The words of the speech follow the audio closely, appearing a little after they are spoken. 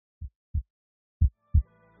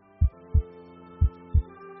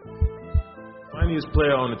funniest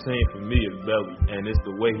player on the team for me is Belly, and it's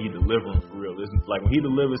the way he delivers them for real. It's like when he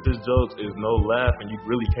delivers his jokes, there's no laugh, and you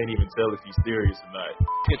really can't even tell if he's serious or not.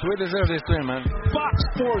 It's we deserve this thing, man. Fox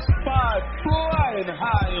Sports 5 flying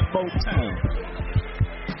high in Motown.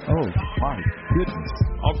 Oh, my goodness.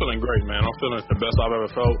 I'm feeling great, man. I'm feeling the best I've ever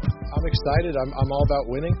felt. I'm excited. I'm all about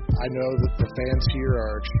winning. I know that the fans here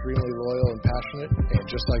are extremely loyal and passionate, and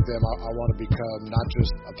just like them, I want to become not just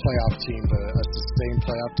a playoff team, but a sustained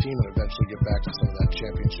playoff team and eventually get back to some of that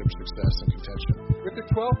championship success and contention. With the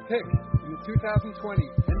 12th pick in the 2020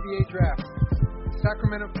 NBA Draft, the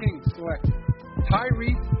Sacramento Kings select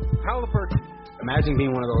Tyrese Haliburton. Imagine being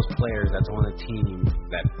one of those players that's on a team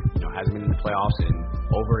that hasn't been in the playoffs in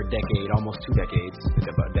over a decade, almost 2 decades,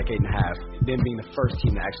 about a decade and a half, then being the first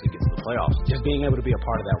team that actually gets to the playoffs. Just being able to be a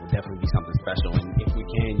part of that would definitely be something special. And if we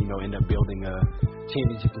can, end up building a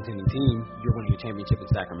championship contending team, you're winning a championship in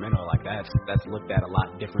Sacramento. Like that's looked at a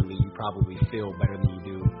lot differently. You probably feel better than you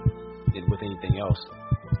do with anything else.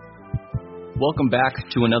 Welcome back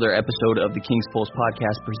to another episode of the King's Pulse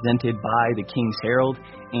podcast presented by the King's Herald,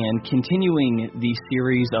 and continuing the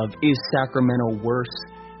series of Is Sacramento Worse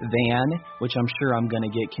Than, which I'm sure I'm going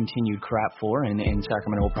to get continued crap for, and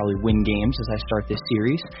Sacramento will probably win games as I start this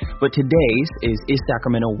series. But today's is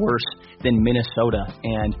Sacramento Worse Than Minnesota?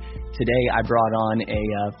 And today I brought on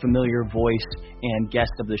a familiar voice and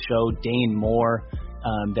guest of the show, Dane Moore,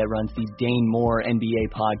 that runs the Dane Moore NBA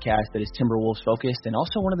podcast that is Timberwolves focused, and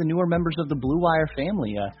also one of the newer members of the Blue Wire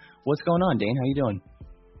family. What's going on, Dane? How you doing?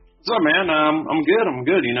 What's up, man? I'm good.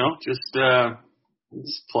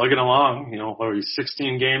 Just plugging along. What are we,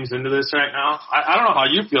 16 games into this right now? I don't know how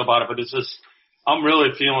you feel about it, but it's just I'm really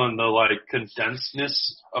feeling the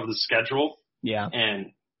condensedness of the schedule. Yeah.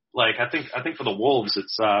 And I think for the Wolves,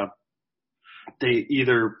 it's they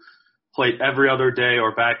either play every other day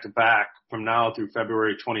or back to back from now through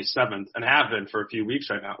February 27th, and have been for a few weeks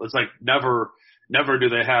right now. It's never do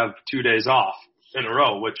they have 2 days off in a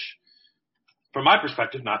row, which from my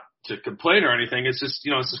perspective, not to complain or anything, it's just,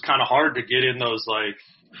 it's just kind of hard to get in those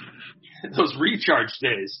those recharge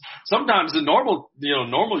days. Sometimes in normal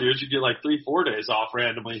years, you get 3-4 days off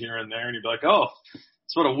randomly here and there, and you'd be like, oh,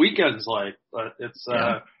 that's what a weekend's like. But it's,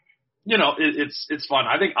 it's fun.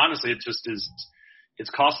 I think honestly, it's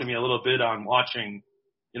costing me a little bit on watching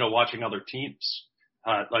other teams,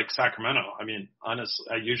 like Sacramento. I mean, honestly,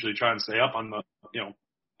 I usually try and stay up on the,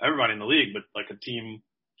 everybody in the league, but a team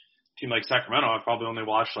like Sacramento, I've probably only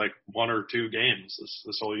watched 1 or 2 games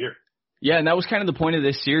this whole year. Yeah, and that was kind of the point of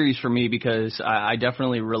this series for me, because I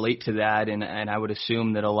definitely relate to that, and I would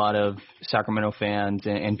assume that a lot of Sacramento fans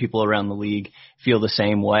and people around the league feel the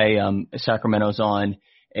same way. Sacramento's on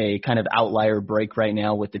a kind of outlier break right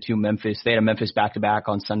now with the 2 Memphis. They had a Memphis back-to-back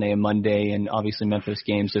on Sunday and Monday, and obviously Memphis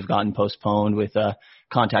games have gotten postponed with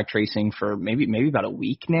contact tracing for maybe about a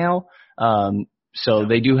week now. So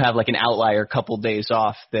they do have an outlier couple days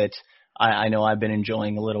off that I know I've been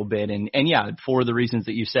enjoying a little bit. And yeah, for the reasons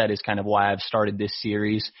that you said is kind of why I've started this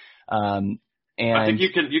series. And I think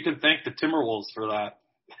you can thank the Timberwolves for that.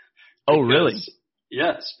 Oh, really?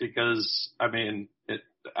 Yes, because I mean,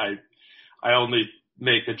 I only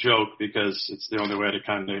make a joke because it's the only way to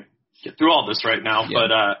kind of get through all this right now.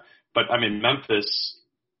 Yeah. But I mean, Memphis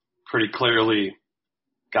pretty clearly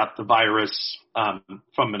got the virus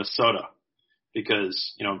from Minnesota,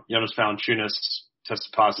 because Jonas Valanciunas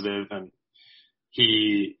tested positive, and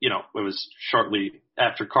he, it was shortly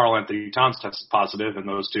after Karl Anthony Towns tested positive, and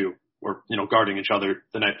those two were guarding each other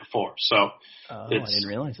the night before. So I didn't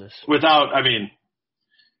realize this.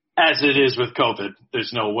 As it is with COVID,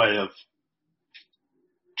 there's no way of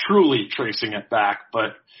truly tracing it back,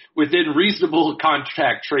 but within reasonable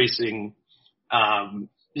contact tracing,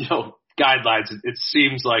 guidelines, it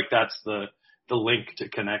seems like that's the link to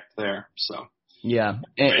connect there. So yeah,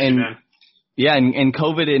 and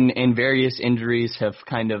COVID and various injuries have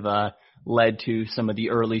kind of led to some of the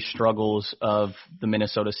early struggles of the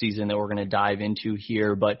Minnesota season that we're going to dive into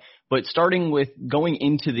here. But starting with going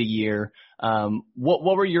into the year, what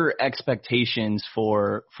were your expectations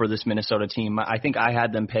for this Minnesota team? I think I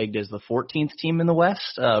had them pegged as the 14th team in the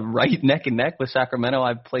West, right neck and neck with Sacramento.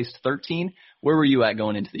 I've placed 13. Where were you at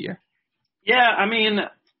going into the year? Yeah, I mean,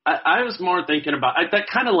 I was more thinking about that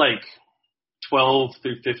kind of 12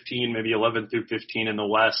 through 15, maybe 11 through 15 in the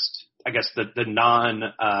West. I guess the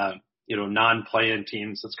non-play-in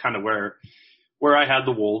teams. That's kind of where I had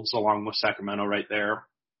the Wolves along with Sacramento right there.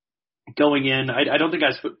 Going in, I don't think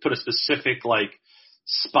I put a specific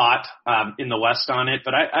spot in the West on it,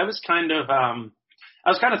 but I was kind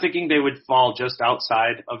of thinking they would fall just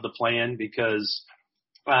outside of the play-in because,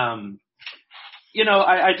 I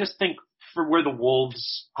just think for where the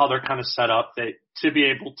Wolves, how they're kind of set up, that to be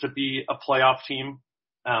able to be a playoff team,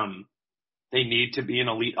 they need to be an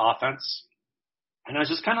elite offense. And I was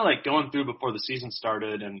just kind of like going through before the season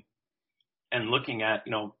started and looking at,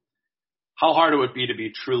 how hard it would be to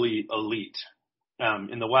be truly elite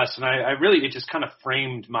in the West. And I really, it just kind of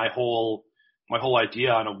framed my whole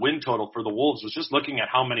idea on a win total for the Wolves, was just looking at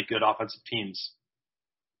how many good offensive teams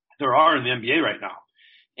there are in the NBA right now.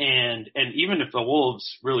 And even if the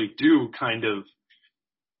Wolves really do kind of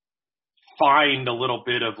find a little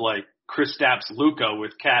bit of like Kristaps Luka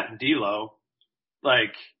with Cat and D'Lo,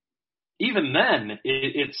 like even then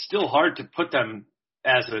it's still hard to put them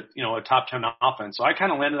as a top 10 offense. So I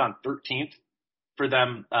kind of landed on 13th for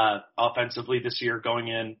them offensively this year going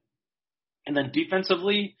in. And then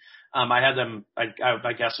defensively, I had them,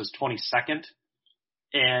 I guess, was 22nd.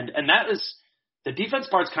 And that is, the defense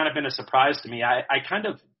part's kind of been a surprise to me. I kind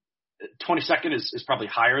of, 22nd is probably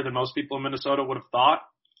higher than most people in Minnesota would have thought,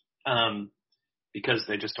 because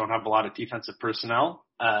they just don't have a lot of defensive personnel,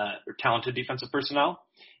 or talented defensive personnel.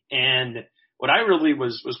 And what I really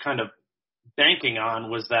was kind of banking on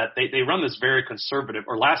was that they run this very conservative,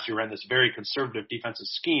 or last year ran this very conservative defensive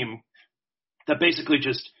scheme that basically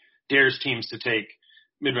just dares teams to take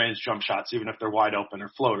mid-range jump shots, even if they're wide open, or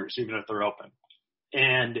floaters, even if they're open.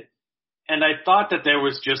 And I thought that there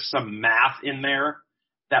was just some math in there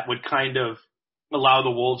that would kind of allow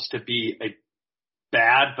the Wolves to be a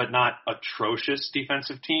bad but not atrocious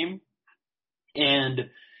defensive team. And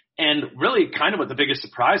really kind of what the biggest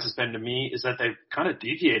surprise has been to me is that they've kind of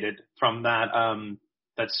deviated from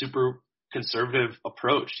that super conservative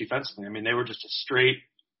approach defensively. I mean, they were just a straight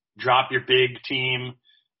drop your big team.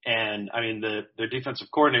 And I mean, the defensive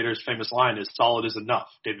coordinator's famous line is solid is enough,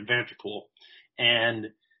 David Vanterpool. And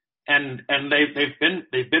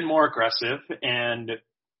they've been more aggressive, and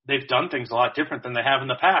they've done things a lot different than they have in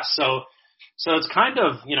the past. So it's kind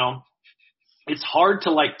of, it's hard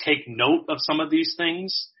to like take note of some of these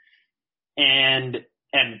things and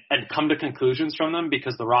come to conclusions from them,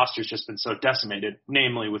 because the roster's just been so decimated,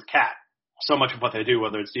 namely with Cat. So much of what they do,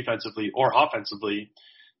 whether it's defensively or offensively,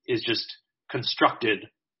 is just constructed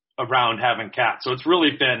around having Cat. So it's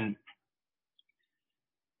really been,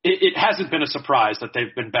 it hasn't been a surprise that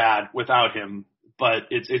they've been bad without him, but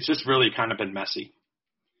it's just really kind of been messy.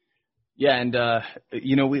 Yeah, and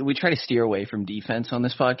we try to steer away from defense on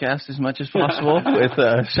this podcast as much as possible,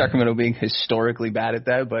 with Sacramento being historically bad at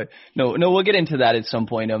that. But no, we'll get into that at some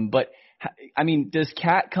point. But I mean, does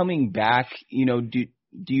Cat coming back, do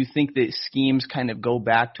you think that schemes kind of go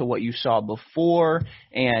back to what you saw before?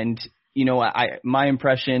 And my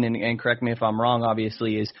impression, and correct me if I'm wrong,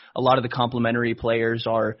 obviously, is a lot of the complementary players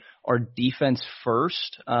are defense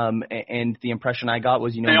first. And the impression I got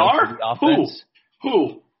was, they are? The offense.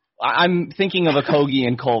 Who? I'm thinking of Okogie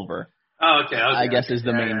and Culver. Oh, okay. I guess is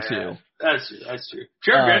the main two. That's true.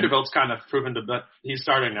 Jared Vanderbilt's kind of proven to, but he's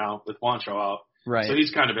starting now with Juancho out. Right. So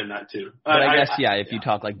he's kind of in that too. But I guess, if you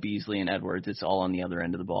talk like Beasley and Edwards, it's all on the other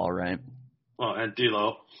end of the ball, right? Well, and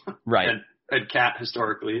D'Lo. Right. And Cat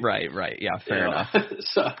historically. Right. Yeah, fair enough.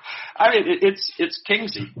 So, I mean, it's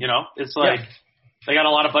Kingsy, It's like they got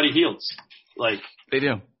a lot of Buddy Hields. Like they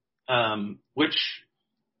do. Which,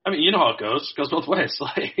 I mean, you know how it goes. It goes both ways.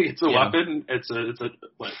 Like it's a weapon. It's a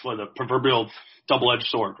proverbial double-edged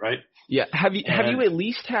sword, right? Yeah. Have you at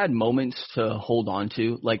least had moments to hold on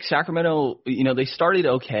to? Like Sacramento, they started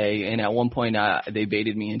okay, and at one point they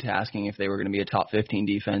baited me into asking if they were going to be a top 15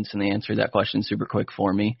 defense, and they answered that question super quick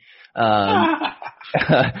for me.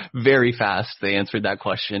 Very fast. They answered that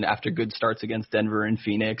question after good starts against Denver and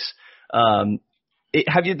Phoenix.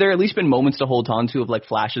 Have there at least been moments to hold on to of like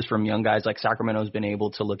flashes from young guys? Like Sacramento's been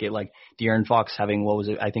able to look at like De'Aaron Fox having,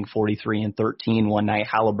 43 and 13 one night,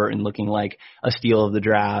 Halliburton looking like a steal of the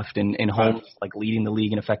draft, and Holmes like leading the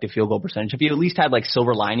league in effective field goal percentage. Have you at least had like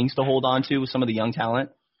silver linings to hold on to with some of the young talent?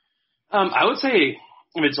 I would say,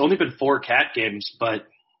 it's only been 4 Cat games, but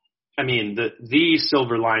I mean, the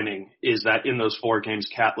silver lining is that in those 4 games,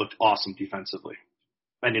 Cat looked awesome defensively.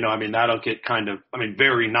 And, that'll get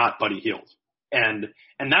very not Buddy Hield. And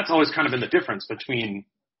that's always kind of been the difference between,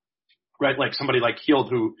 right, like somebody like Hield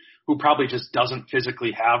who probably just doesn't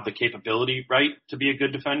physically have the capability, right, to be a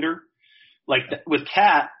good defender. Like with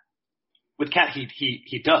Cat,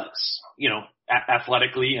 he does,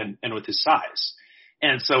 athletically and with his size.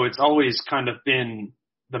 And so it's always kind of been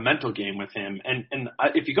the mental game with him. And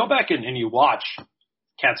if you go back and you watch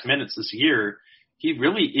Cat's minutes this year, he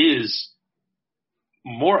really is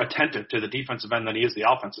more attentive to the defensive end than he is the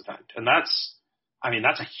offensive end. And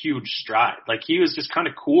that's a huge stride. Like he was just kind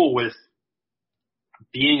of cool with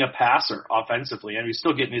being a passer offensively, and he's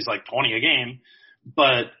still getting his like 20 a game,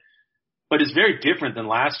 but but it's very different than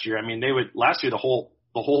last year. I mean, last year the whole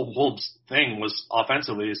Wolves thing was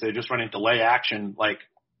offensively is they just running delay action like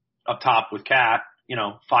up top with Cat,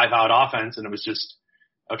 5-out offense, and it was just,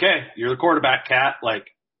 okay, you're the quarterback, Cat, like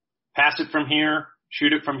pass it from here,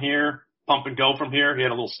 shoot it from here, pump and go from here. He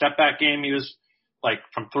had a little step back game. He was like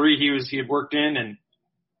from 3 he had worked in,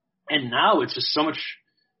 and now it's just so much,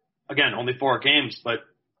 again, only 4 games, but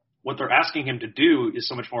what they're asking him to do is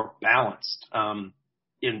so much more balanced,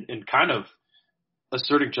 in kind of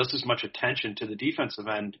asserting just as much attention to the defensive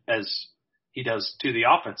end as he does to the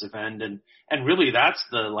offensive end. And really that's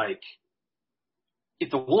if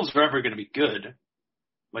the Wolves are ever going to be good,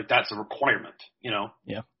 like that's a requirement,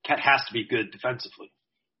 Yeah. Cat has to be good defensively.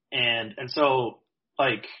 And so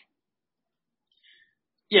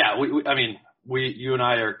yeah, you and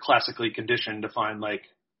I are classically conditioned to find like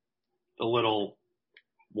the little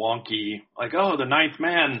wonky, like, oh, the ninth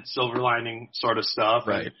man silver lining sort of stuff.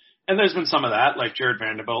 Right. And there's been some of that, like Jared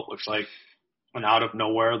Vanderbilt looks like an out of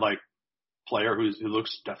nowhere, like player who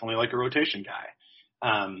looks definitely like a rotation guy.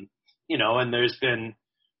 And there's been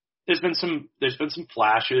some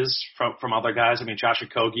flashes from other guys. I mean, Josh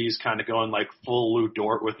Okogie's kind of going like full Lou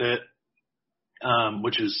Dort with it,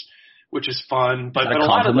 which is fun. But a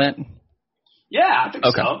compliment? Yeah, I think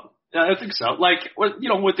okay. so. Yeah, I think so. Like,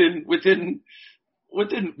 within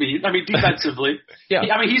me, I mean, defensively, yeah.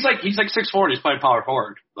 I mean, he's like 6'4", he's playing power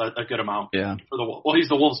forward a good amount. Yeah. Well, he's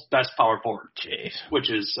the Wolves' best power forward. Jeez. Which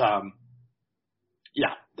is,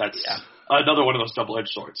 that's another one of those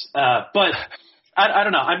double-edged swords. But I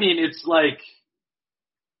don't know. I mean, it's like,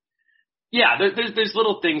 yeah, there's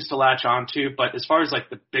little things to latch onto, but as far as like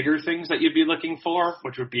the bigger things that you'd be looking for,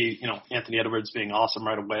 which would be, Anthony Edwards being awesome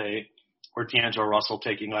right away, or D'Angelo Russell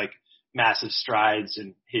taking like massive strides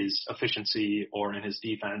in his efficiency or in his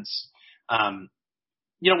defense. I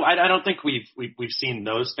don't think we've seen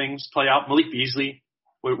those things play out. Malik Beasley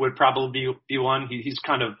would probably be one. He's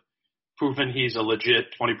kind of proven he's a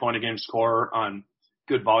legit 20-point a game scorer on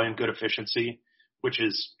good volume, good efficiency, which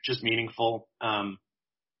is just meaningful.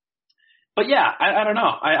 But yeah, I don't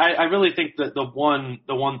know. I really think that the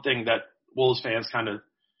one thing that Wolves fans kind of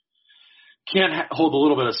can hold a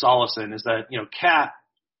little bit of solace in is that, Cat,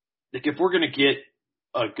 like if we're going to get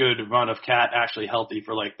a good run of Cat actually healthy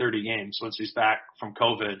for like 30 games once he's back from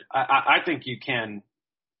COVID, I think you can,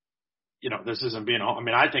 this isn't being, I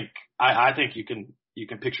mean, I think you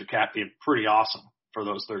can picture Cat being pretty awesome for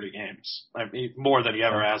those 30 games. I mean, more than he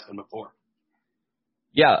ever has been before.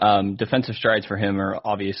 Yeah, defensive strides for him are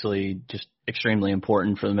obviously just extremely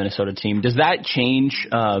important for the Minnesota team. Does that change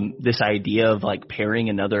this idea of like pairing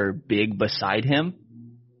another big beside him?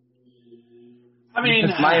 I mean,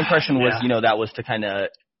 my impression was, that was to kind of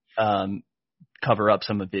cover up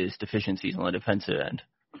some of his deficiencies on the defensive end.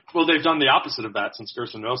 Well, they've done the opposite of that since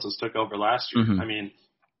Gerson Rosas took over last year. Mm-hmm. I mean,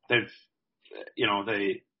 the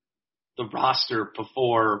roster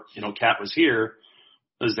before, Cat was here,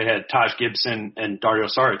 was they had Taj Gibson and Dario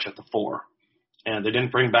Saric at the 4. And they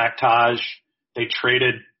didn't bring back Taj. They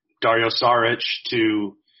traded Dario Saric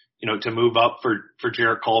to move up for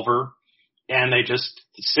Jarrett Culver. And they just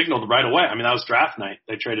signaled right away. I mean, that was draft night.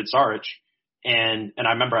 They traded Saric. And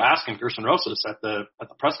I remember asking Gerson Rosas at the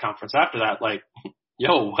press conference after that, like,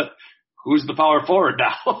 yo, who's the power forward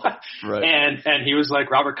now? Right. And he was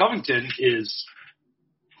like, Robert Covington is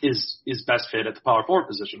best fit at the power forward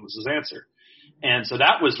position was his answer. And so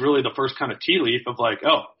that was really the first kind of tea leaf of like,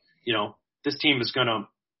 oh, this team is going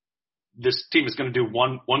to do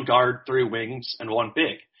one guard, 3 wings, and 1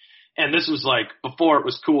 big. And this was like before it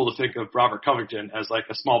was cool to think of Robert Covington as like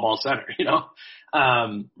a small ball center,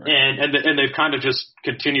 right. And they've kind of just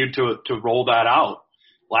continued to roll that out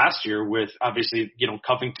last year with obviously,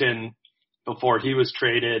 Covington before he was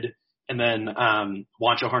traded, and then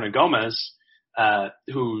Juancho Hernangomez,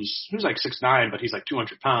 who's like 6'9", but he's like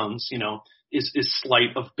 200 pounds, is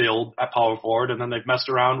slight of build at power forward. And then they've messed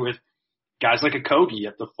around with guys like Okogie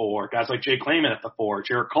at the 4, guys like Jay Clayman at the 4,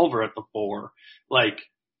 Jarrett Culver at the 4. Like,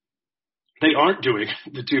 they aren't doing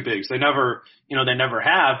the 2 bigs. They never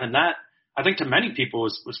have. And that, I think to many people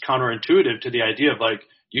was counterintuitive to the idea of like,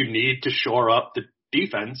 you need to shore up the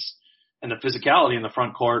defense and the physicality in the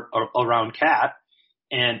front court around Cat.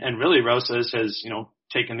 And really Rosas has,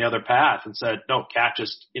 taken the other path and said, no, Cat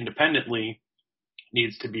just independently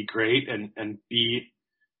needs to be great and be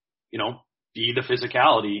the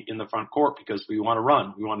physicality in the front court because we want to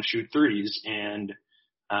run, we want to shoot threes. And,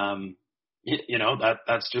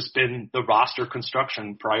 that's just been the roster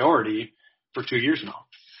construction priority for 2 years now.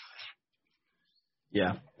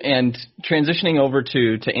 Yeah. And transitioning over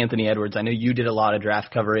to Anthony Edwards, I know you did a lot of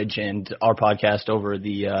draft coverage and our podcast over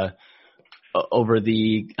the over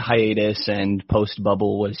the hiatus and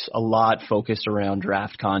post-bubble was a lot focused around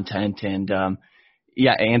draft content. And,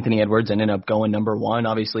 Anthony Edwards ended up going number 1.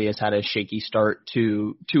 Obviously has had a shaky start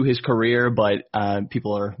to his career, but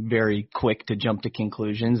people are very quick to jump to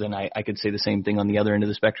conclusions. And I could say the same thing on the other end of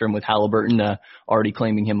the spectrum with Haliburton already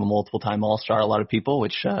claiming him a multiple-time All-Star, a lot of people,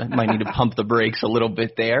 which might need to pump the brakes a little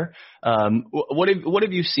bit there. What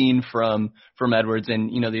have you seen from Edwards? And,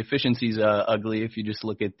 the efficiency's ugly if you just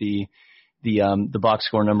look at the box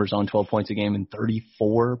score numbers on 12 points a game and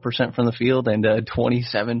 34% from the field and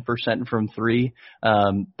 27% from 3.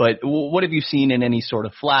 But what have you seen in any sort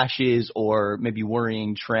of flashes or maybe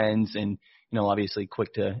worrying trends? And, obviously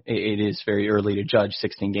it is very early to judge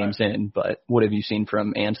 16 games in, but what have you seen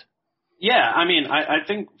from Ant? Yeah, I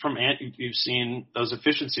think from Ant you've seen those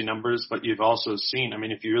efficiency numbers, but you've also seen,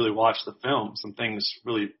 if you really watch the film, some things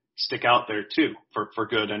really stick out there too, for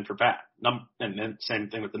good and for bad. And then same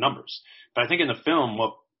thing with the numbers. But I think in the film,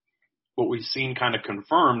 what we've seen kind of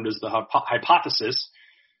confirmed is the hypothesis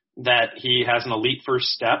that he has an elite first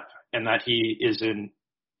step and that he is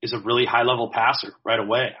a really high level passer right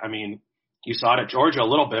away. You saw it at Georgia a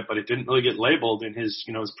little bit, but it didn't really get labeled in his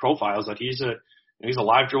profiles that he's a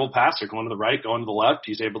live dribble passer, going to the right, going to the left.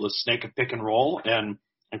 He's able to snake a pick and roll and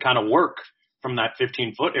kind of work from that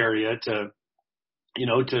 15-foot area to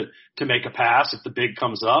make a pass if the big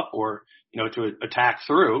comes up, or, to attack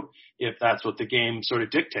through if that's what the game sort of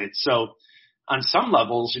dictates. So on some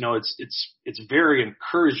levels, it's very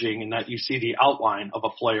encouraging in that you see the outline of a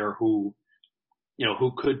player who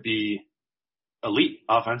could be elite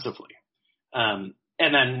offensively. And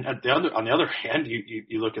then on the other hand,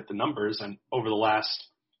 you look at the numbers, and over the last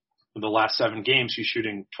 7 games, he's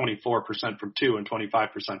shooting 24% from 2 and 25%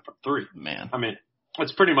 from 3. Man.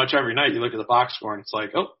 It's pretty much every night you look at the box score and it's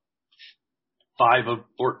like, 5 of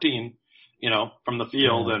 14, from the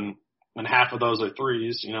field, and half of those are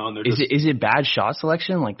threes, and they're is it bad shot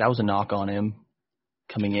selection? Like that was a knock on him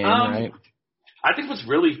coming in, right? I think what's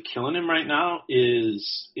really killing him right now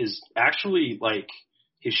is actually like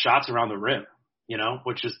his shots around the rim,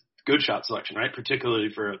 which is good shot selection, right? Particularly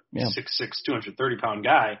for a 6'6", 230-pound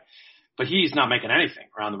guy, but he's not making anything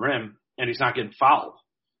around the rim, and he's not getting fouled.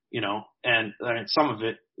 And some of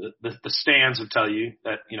it, the stands would tell you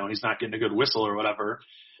that, he's not getting a good whistle or whatever,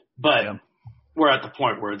 but we're at the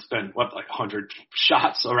point where it's been, 100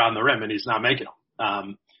 shots around the rim and he's not making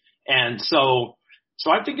them. And so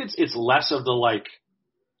I think it's less of the,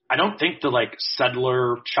 I don't think the,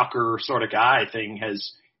 settler, chucker sort of guy thing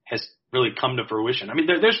has really come to fruition.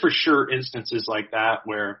 There's for sure instances like that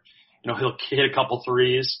where, he'll hit a couple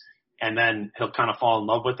threes and then he'll kind of fall in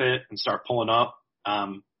love with it and start pulling up.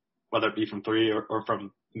 Whether it be from 3 or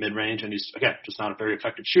from mid-range, and he's, again, just not a very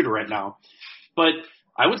effective shooter right now. But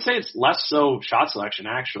I would say it's less so shot selection,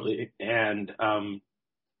 actually, and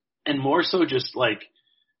more so just,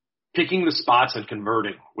 picking the spots and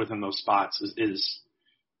converting within those spots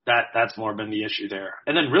that's more been the issue there.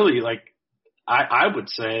 And then really, I would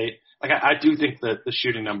say, I do think that the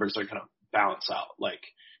shooting numbers are going to balance out.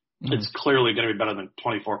 It's clearly going to be better than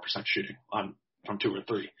 24% shooting from 2 or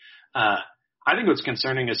 3. I think what's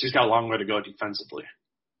concerning is he's got a long way to go defensively.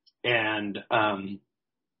 And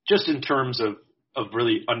just in terms of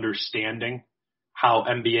really understanding how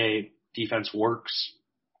NBA defense works,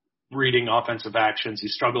 reading offensive actions,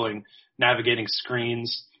 he's struggling navigating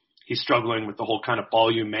screens. He's struggling with the whole kind of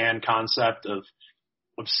volume man concept of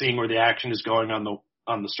seeing where the action is going on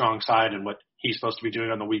the strong side and what he's supposed to be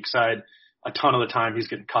doing on the weak side. A ton of the time he's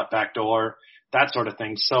getting cut back door, that sort of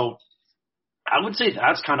thing. So I would say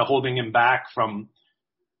that's kind of holding him back from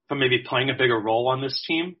maybe playing a bigger role on this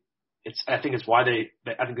team. I think it's why I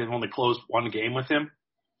think they've only closed 1 game with him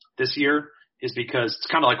this year, is because it's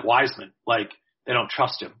kind of like Wiseman. They don't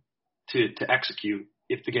trust him to execute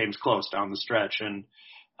if the game's close down the stretch. And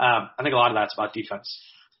I think a lot of that's about defense.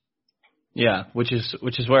 Yeah, which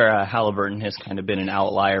is where Haliburton has kind of been an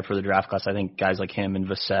outlier for the draft class. I think guys like him and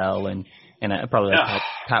Vassell and probably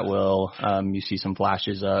Pat Will, you see some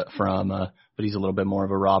flashes from, but he's a little bit more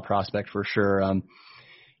of a raw prospect for sure.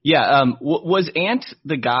 Was Ant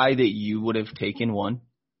the guy that you would have taken 1?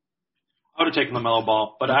 I would have taken LaMelo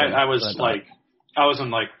Ball, but okay, I was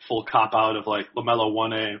in full cop out of LaMelo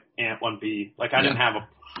 1A, Ant 1B. I didn't have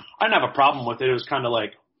a problem with it. It was kind of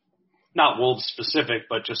not Wolves specific,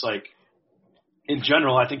 but just in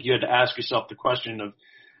general, I think you had to ask yourself the question of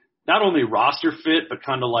not only roster fit, but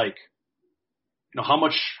kind of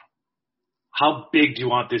how big do you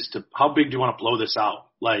want to blow this out?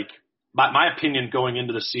 My opinion going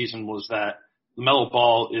into the season was that LaMelo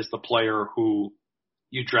Ball is the player who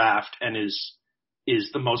you draft and is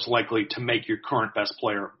the most likely to make your current best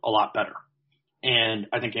player a lot better. And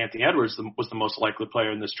I think Anthony Edwards was the most likely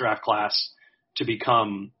player in this draft class to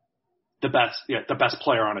become the best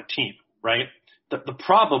player on a team, right? The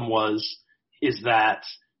problem is that,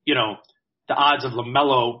 the odds of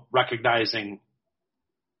LaMelo recognizing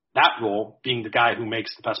that role, being the guy who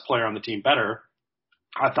makes the best player on the team better,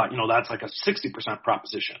 I thought, that's like a 60%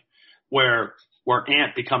 proposition, where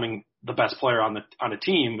Ant becoming the best player on a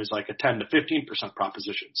team is like a 10 to 15%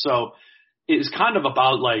 proposition. So it's kind of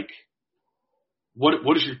about like,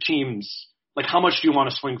 what is your team's, like, how much do you want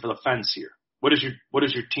to swing for the fence here? What does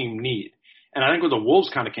your team need? And I think what the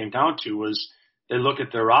Wolves kind of came down to was they look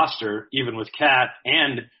at their roster, even with Cat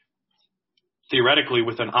and theoretically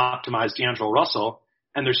with an optimized D'Angelo Russell,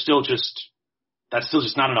 and that's still just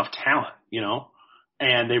not enough talent,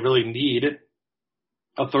 and they really need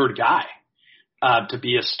a third guy to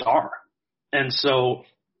be a star. And so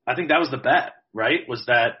I think that was the bet, right? Was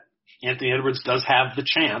that Anthony Edwards does have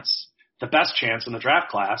the best chance in the draft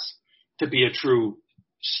class to be a true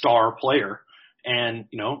star player. And,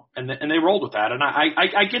 and they rolled with that. And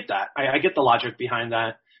I get that. I get the logic behind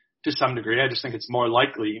that to some degree. I just think it's more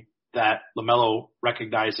likely that LaMelo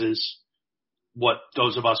recognizes what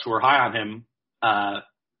those of us who are high on him,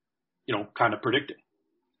 kind of predicted.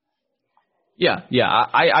 Yeah.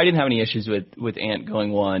 I didn't have any issues with Ant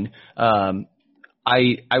going one.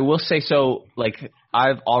 I will say, so, like,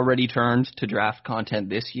 I've already turned to draft content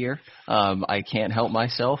this year. I can't help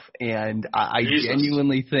myself, and I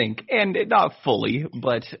genuinely think, and not fully,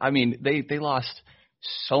 but I mean, they lost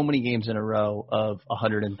so many games in a row of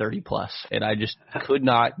 130 plus, and I just could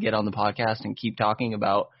not get on the podcast and keep talking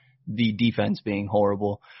about the defense being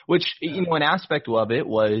horrible, which, an aspect of it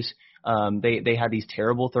was they had these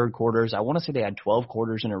terrible third quarters. I want to say they had 12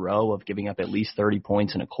 quarters in a row of giving up at least 30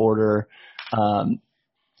 points in a quarter.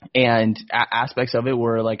 And aspects of it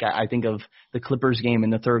were, like, I think of the Clippers game in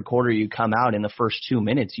the third quarter. You come out in the first 2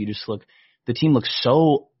 minutes, the team looks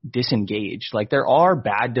so disengaged. Like, there are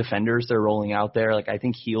bad defenders they're rolling out there. Like, I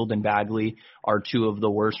think Hield and Bagley are two of the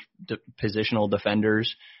worst positional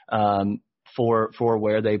defenders for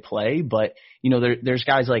where they play. But, there's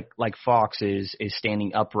guys like Fox is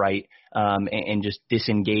standing upright and just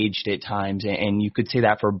disengaged at times. And you could say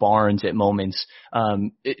that for Barnes at moments. Do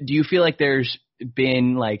you feel like there's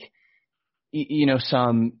been, like,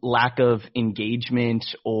 some lack of engagement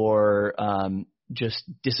or just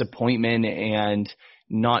disappointment and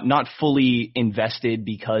not fully invested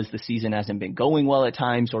because the season hasn't been going well at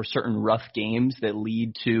times, or certain rough games that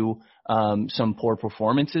lead to some poor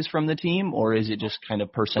performances from the team? Or is it just kind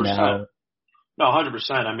of personnel? No,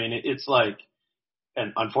 100%. I mean, it's like,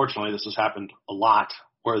 and unfortunately this has happened a lot,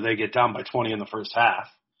 where they get down by 20 in the first half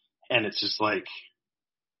and it's just like,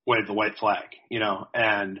 wave the white flag,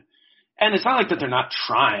 and it's not like that they're not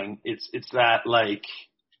trying. It's that, like,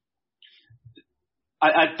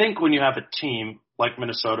 I think when you have a team like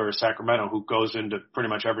Minnesota or Sacramento who goes into pretty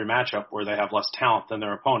much every matchup where they have less talent than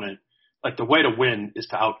their opponent, like, the way to win is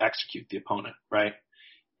to out-execute the opponent, right?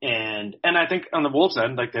 And I think on the Wolves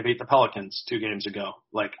end, like, they beat the Pelicans 2 games ago.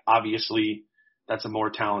 Like, obviously that's a more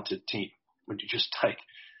talented team. When you just, like,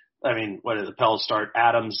 I mean, what did the Pels start?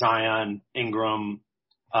 Adams, Zion, Ingram,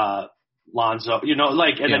 Lonzo,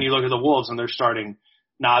 and then you look at the Wolves and they're starting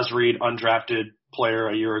Naz Reid, undrafted player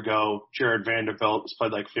a year ago. Jared Vanderbilt has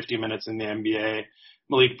played like 50 minutes in the NBA.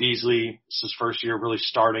 Malik Beasley, this is his first year really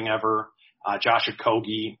starting ever. Josh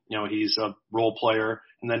Okogie, he's a role player.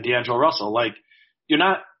 And then D'Angelo Russell. Like, you're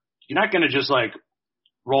not going to just, like,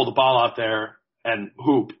 roll the ball out there and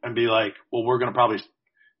hoop and be like, well, we're going to probably,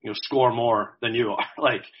 score more than you are.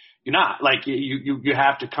 Like, you're not. Like, you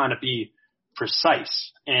have to kind of be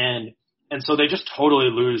precise. And so they just totally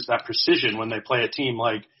lose that precision when they play a team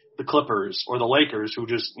like the Clippers or the Lakers, who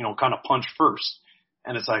just, kind of punch first.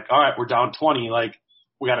 And it's like, all right, we're down 20. Like,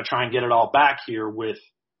 we got to try and get it all back here with,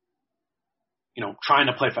 trying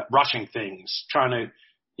to play rushing things, trying to,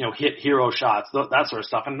 hit hero shots, that sort of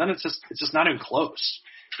stuff. And then it's just not even close.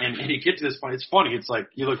 And you get to this point, it's funny. It's like,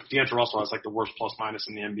 you look at D'Angelo Russell has like the worst plus minus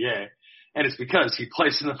in the NBA. And it's because he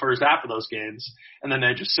plays in the first half of those games, and then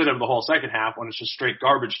they just sit him the whole second half when it's just straight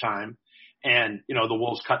garbage time. And, the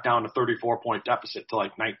Wolves cut down a 34-point deficit to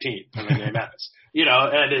like 19 and the game ends.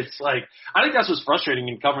 And it's like, I think that's what's frustrating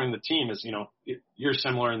in covering the team is, you're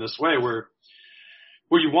similar in this way where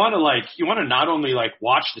you want to not only like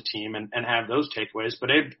watch the team and have those takeaways, but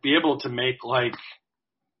be able to make, like,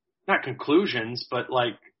 not conclusions, but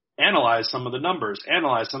like analyze some of the numbers,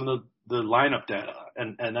 analyze some of the lineup data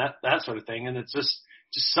and that sort of thing. And it just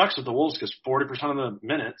sucks with the Wolves because 40% of the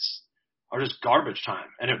minutes are just garbage time,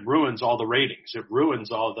 and it ruins all the ratings. It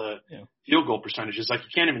ruins all the field goal percentages. Like, you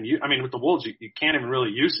can't even with the Wolves, you can't even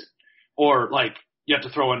really use it or like you have to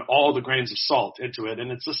throw in all the grains of salt into it.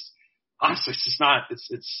 And it's just, honestly, it's just not,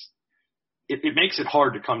 it makes it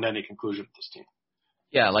hard to come to any conclusion with this team.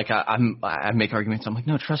 Yeah, like I make arguments. I'm like,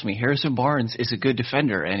 no, trust me, Harrison Barnes is a good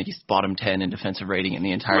defender, and he's bottom 10 in defensive rating in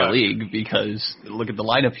the entire league because look at the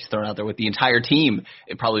lineup he's thrown out there with the entire team.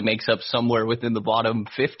 It probably makes up somewhere within the bottom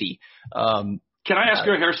 50. Can I ask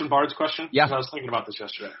you a Harrison Barnes question? Yeah. I was thinking about this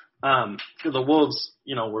yesterday. The Wolves,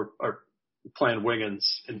 are playing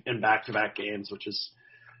Wiggins in back-to-back games, which is,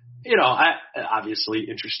 obviously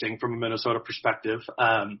interesting from a Minnesota perspective.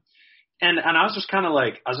 And I was just kind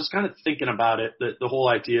of thinking about it, the whole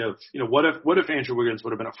idea of, what if Andrew Wiggins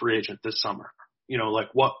would have been a free agent this summer?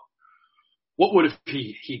 What would have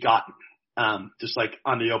he gotten, just like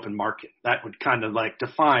on the open market? That would kind of like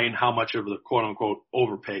define how much of the quote unquote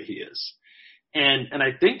overpay he is. And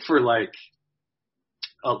I think for like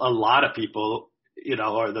a lot of people,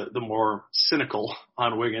 or the more cynical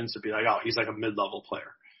on Wiggins to be like, oh, he's like a mid-level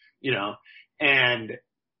player,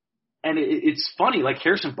 And it's funny, like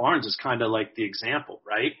Harrison Barnes is kind of like the example,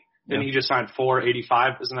 right? Then he just signed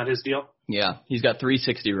 $485. Isn't that his deal? Yeah, he's got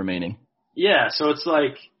 $360 remaining. Yeah, so it's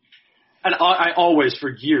like, and I always for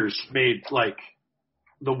years made like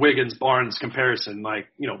the Wiggins Barnes comparison, like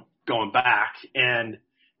going back, and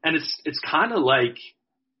it's kind of like,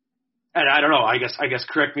 and I don't know, I guess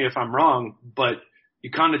correct me if I'm wrong, but you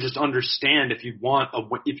kind of just understand if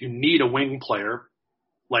you need a wing player.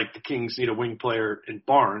 Like the Kings need a wing player in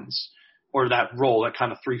Barnes, or that role, that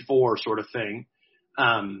kind of 3-4 sort of thing.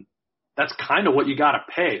 That's kind of what you got to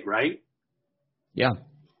pay, right? Yeah.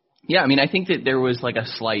 Yeah, I mean, I think that there was like a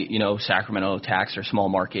slight, Sacramento tax or small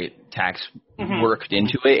market tax worked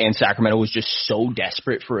into it, and Sacramento was just so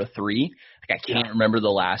desperate for a three. Like I can't remember the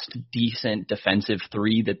last decent defensive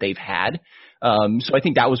three that they've had. So I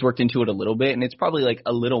think that was worked into it a little bit, and it's probably like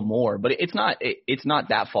a little more, but it's not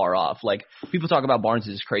that far off. Like people talk about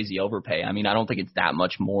Barnes' crazy overpay. I mean, I don't think it's that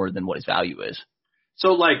much more than what his value is. So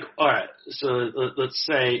like, all right, so let's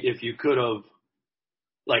say if you could have,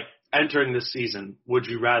 like entering this season, would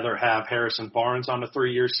you rather have Harrison Barnes on a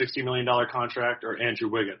 3-year, $60 million contract or Andrew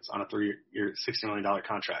Wiggins on a 3-year, $60 million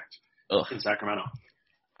contract in Sacramento?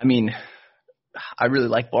 I mean, I really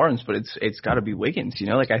like Barnes, but it's got to be Wiggins,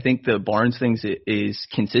 Like I think the Barnes thing is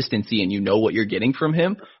consistency, and what you're getting from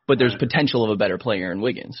him, but there's potential of a better player in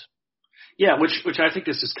Wiggins. Yeah, which I think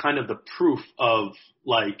is just kind of the proof of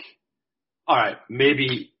like, all right,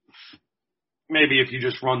 maybe if you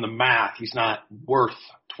just run the math, he's not worth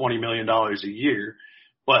 $20 million a year,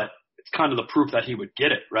 but it's kind of the proof that he would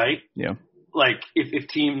get it, right? Yeah. Like if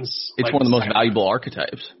teams, it's like one of the most valuable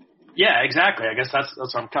archetypes. Yeah, exactly. I guess that's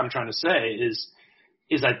what I'm kind of trying to say is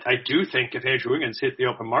I do think if Andrew Wiggins hit the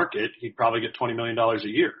open market, he'd probably get $20 million a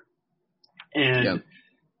year. And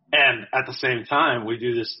at the same time, we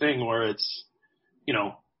do this thing where it's,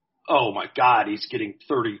 oh my God, he's getting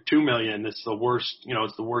 $32 million. It's the worst,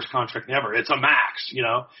 it's the worst contract ever. It's a max,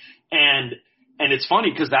 and it's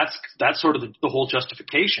funny because that's sort of the whole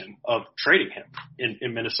justification of trading him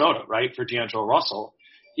in Minnesota, right? For D'Angelo Russell.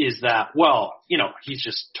 Is that, well, he's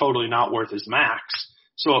just totally not worth his max.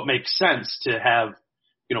 So it makes sense to have,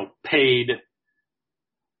 paid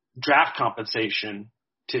draft compensation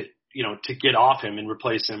to get off him and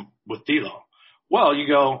replace him with D'Lo. Well, you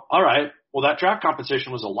go, all right, well, that draft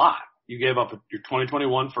compensation was a lot. You gave up your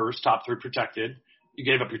 2021 first, top 3 protected. You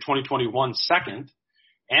gave up your 2021 second,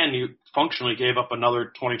 and you functionally gave up another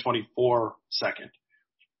 2024 second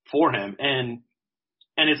for him. And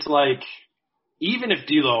it's like, even if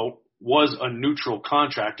D'Lo was a neutral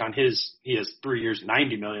contract on he has 3 years,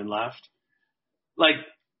 $90 million left, like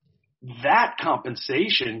that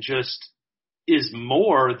compensation just is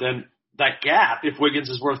more than that gap if Wiggins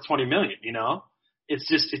is worth $20 million, It's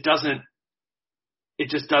just, it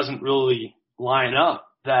just doesn't really line up.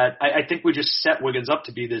 That I think we just set Wiggins up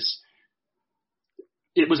to be this,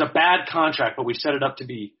 it was a bad contract, but we set it up to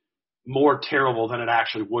be more terrible than it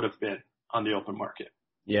actually would have been on the open market.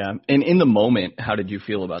 Yeah, and in the moment, how did you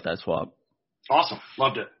feel about that swap? Awesome.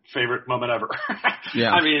 Loved it. Favorite moment ever.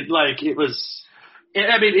 Yeah. I mean, like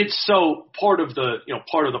it's so part of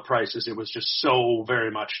the price is it was just so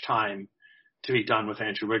very much time to be done with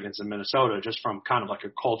Andrew Wiggins in Minnesota, just from kind of like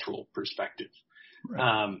a cultural perspective.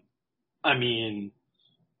 Right. I mean,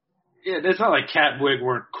 it's not like Cat and Wig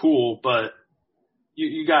weren't cool, but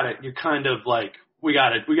you got it. You kind of like, we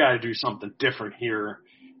got to do something different here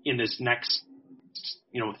in this next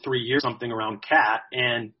 3 years, something around Cat,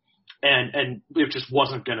 and it just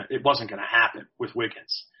wasn't gonna happen with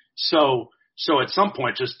Wiggins. So at some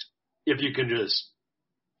point, just if you can just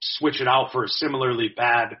switch it out for a similarly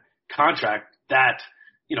bad contract, that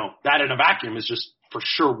in a vacuum is just for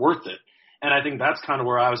sure worth it. And I think that's kind of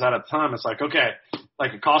where I was at the time. It's like, okay,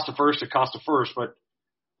 like it cost a first, but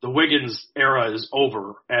the Wiggins era is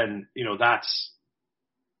over, and that's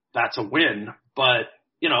a win. But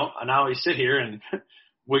now we sit here and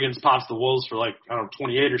Wiggins pops the Wolves for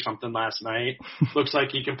 28 or something last night. Looks like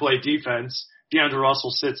he can play defense. DeAndre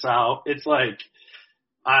Russell sits out. It's like,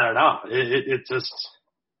 I don't know.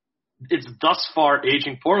 It's thus far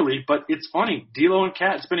aging poorly, but it's funny. D'Lo and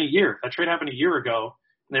Cat, it's been a year. That trade happened a year ago,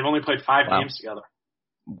 and they've only played 5 games together.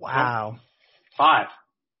 Wow. 5.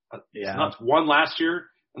 Yeah. It's nuts. 1 last year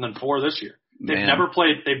and then 4 this year. They've never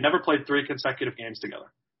played 3 consecutive games together.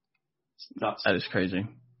 It's nuts. That is crazy.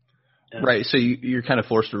 Yeah. Right. So you're kind of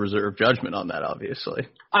forced to reserve judgment on that, obviously.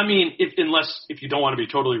 I mean, if you don't want to be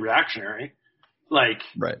totally reactionary, right.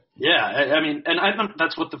 Yeah. I mean, and I think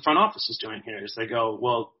that's what the front office is doing here is they go,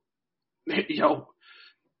 well,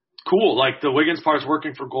 cool. Like the Wiggins part is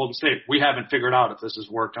working for Golden State. We haven't figured out if this has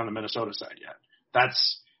worked on the Minnesota side yet.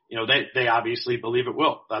 That's, they obviously believe it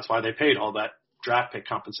will. That's why they paid all that draft pick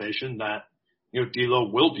compensation that, D'Lo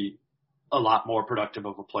will be a lot more productive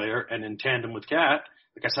of a player. And in tandem with Cat,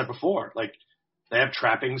 like I said before, like they have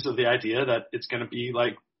trappings of the idea that it's going to be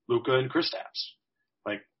like Luka and Kristaps.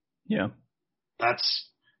 Like, yeah, that's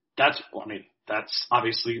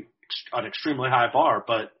obviously an extremely high bar,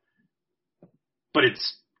 but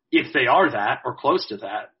it's, if they are that or close to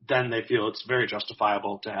that, then they feel it's very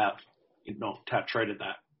justifiable to have traded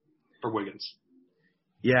that for Wiggins.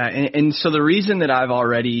 Yeah, and so the reason that I've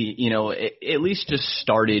already, at least just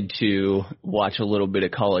started to watch a little bit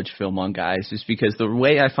of college film on guys is because the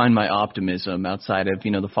way I find my optimism outside of,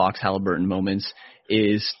 the Fox Halliburton moments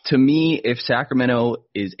is, to me, if Sacramento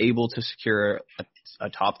is able to secure a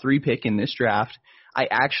top 3 pick in this draft, I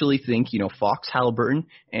actually think, Fox Halliburton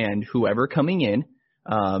and whoever coming in,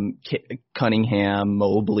 Cunningham,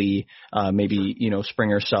 Mobley, maybe,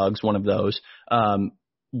 Springer, Suggs, one of those,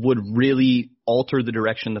 would really alter the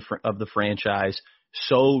direction of the franchise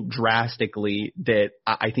so drastically that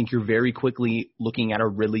I think you're very quickly looking at a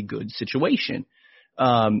really good situation.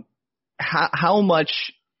 How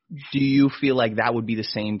much do you feel like that would be the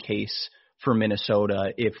same case for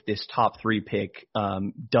Minnesota if this top 3 pick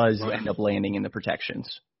does end up landing in the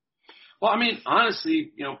protections? Well, I mean,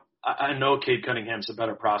 honestly, I know Cade Cunningham's a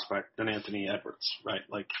better prospect than Anthony Edwards, right?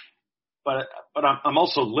 But I'm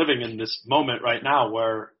also living in this moment right now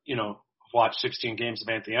where, I've watched 16 games of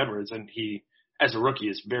Anthony Edwards, and he, as a rookie,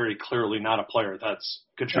 is very clearly not a player that's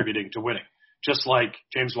contributing to winning. Just like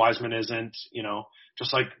James Wiseman isn't,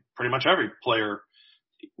 just like pretty much every player,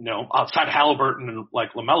 outside Halliburton and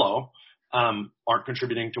like LaMelo, aren't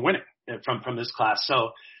contributing to winning from this class.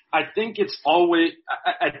 So I think it's always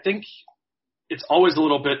a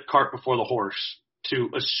little bit cart before the horse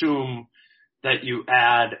to assume that you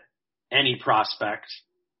add any prospect,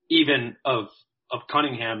 even of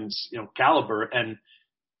Cunningham's, caliber, and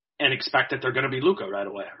expect that they're going to be Luka right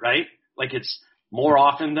away, right? Like, it's more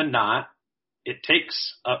often than not, it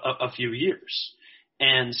takes a few years.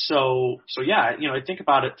 And so yeah, I think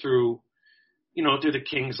about it through the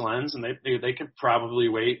Kings lens, and they could probably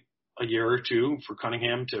wait a year or 2 for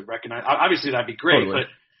Cunningham to recognize. Obviously, that'd be great, totally.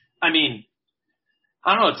 But I mean,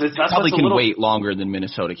 I don't know. That's probably can wait longer than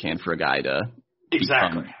Minnesota can for a guy to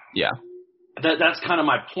exactly. Yeah. That's kind of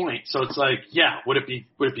my point. So it's like, yeah, would it be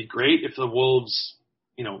great if the Wolves,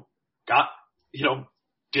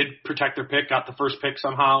 did protect their pick, got the first pick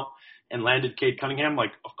somehow, and landed Cade Cunningham?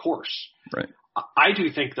 Like, of course. Right. I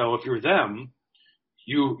do think, though, if you're them,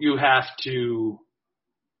 you have to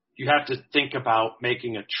think about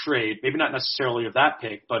making a trade, maybe not necessarily of that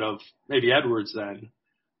pick, but of maybe Edwards then,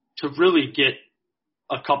 to really get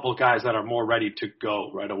a couple of guys that are more ready to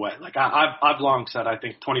go right away. Like I've long said, I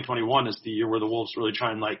think 2021 is the year where the Wolves really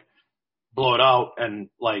try and blow it out and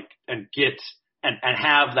get and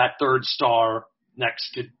have that third star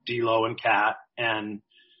next to D'Lo and Cat and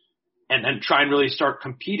try and really start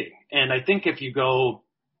competing. And I think if you go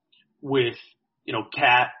with,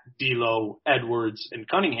 Cat, D'Lo, Edwards, and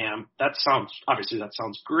Cunningham, that sounds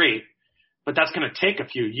great, but that's going to take a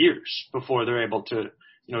few years before they're able to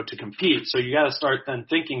compete. So you got to start then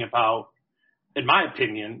thinking about, in my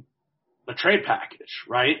opinion, the trade package,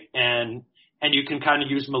 right? And you can kind of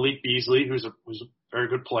use Malik Beasley, who's a very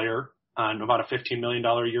good player on about a $15 million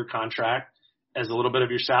a year contract as a little bit of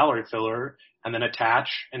your salary filler, and then attach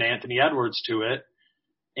an Anthony Edwards to it,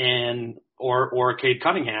 or a Cade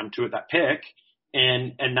Cunningham to it, that pick,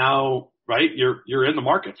 and now, right, you're in the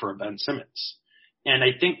market for a Ben Simmons. And I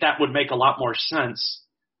think that would make a lot more sense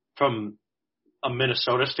from a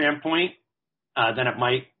Minnesota standpoint than it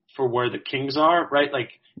might for where the Kings are, right? Like,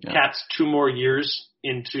 yeah. Cat's 2 more years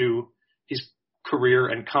into, he's career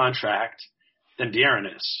and contract than De'Aaron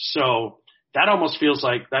is. So that almost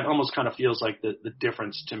kind of feels like the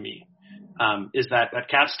difference to me, is that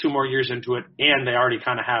Cat's 2 more years into it, and they already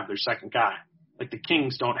kind of have their second guy. Like the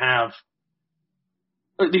Kings don't have,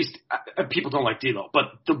 or at least people don't like D'Lo, but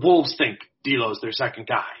the Wolves think D'Lo's their second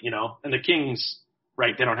guy, and the Kings,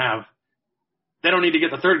 right, they don't need to get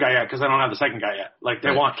the third guy yet because they don't have the second guy yet. Like they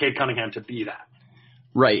want Cade Cunningham to be that.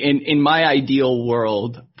 Right. And in my ideal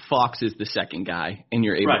world, Fox is the second guy, and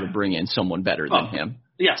you're able to bring in someone better than him.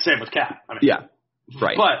 Yeah, same with Cat. Yeah,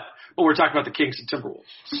 right. But we're talking about the Kings and Timberwolves.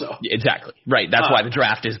 So yeah, exactly. Right. That's why the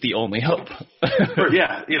draft is the only hope.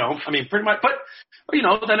 Yeah, pretty much. But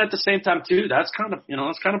then at the same time too, that's kind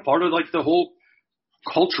of part of like the whole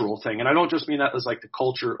cultural thing. And I don't just mean that as like the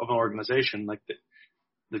culture of an organization. Like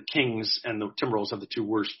the Kings and the Timberwolves have the 2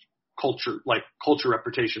 worst culture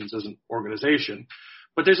reputations as an organization.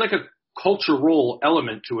 But there's like a cultural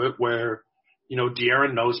element to it where,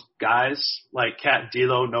 De'Aaron knows guys, like Cat and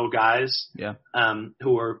D'Lo know guys,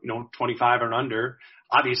 who are, 25 and under.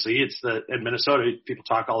 Obviously, in Minnesota, people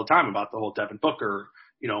talk all the time about the whole Devin Booker,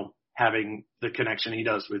 having the connection he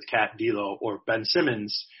does with Cat and D'Lo, or Ben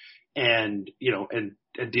Simmons, and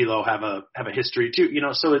D'Lo have a history too,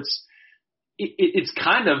 so it's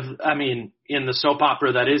kind of, I mean, in the soap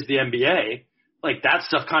opera that is the NBA, like that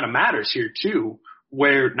stuff kind of matters here too,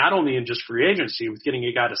 where not only in just free agency with getting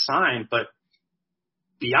a guy to sign, but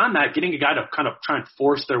beyond that, getting a guy to kind of try and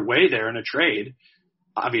force their way there in a trade.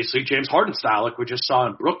 Obviously, James Harden style, like we just saw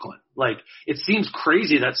in Brooklyn. Like, it seems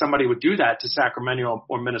crazy that somebody would do that to Sacramento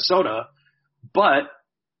or Minnesota, but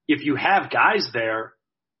if you have guys there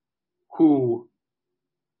who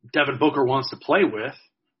Devin Booker wants to play with,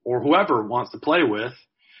 or whoever wants to play with,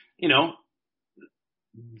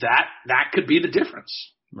 that could be the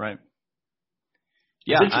difference. Right.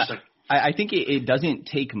 Yeah. I think it doesn't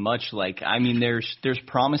take much. Like, I mean, there's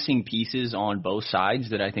promising pieces on both sides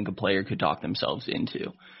that I think a player could talk themselves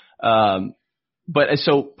into. But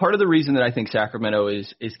so part of the reason that I think Sacramento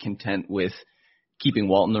is content with keeping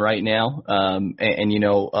Walton right now, and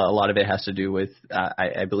a lot of it has to do with,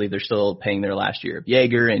 I believe they're still paying their last year of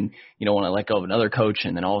Jaeger, and you don't want to let go of another coach,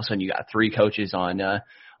 and then all of a sudden you got 3 coaches on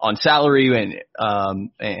salary,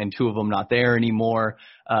 and 2 of them not there anymore.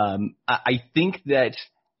 I think that,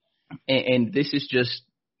 and this is just,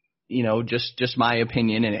 just my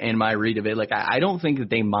opinion and my read of it. Like, I don't think that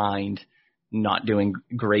they mind not doing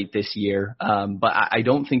great this year. But I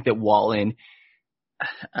don't think that Walton,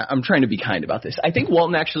 I'm trying to be kind about this. I think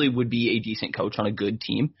Walton actually would be a decent coach on a good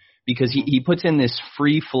team, because he puts in this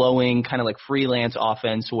free-flowing kind of like freelance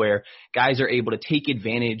offense where guys are able to take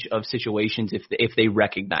advantage of situations if they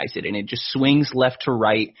recognize it, and it just swings left to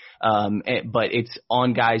right. But it's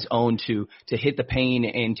on guys' own to hit the paint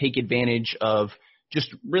and take advantage of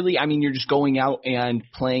just really, I mean, you're just going out and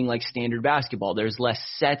playing like standard basketball. There's less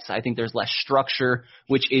sets. I think there's less structure,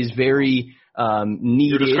 which is very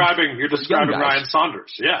needed. You're describing Ryan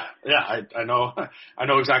Saunders. Yeah. I know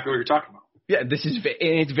exactly what you're talking about. Yeah,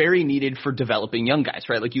 it's very needed for developing young guys,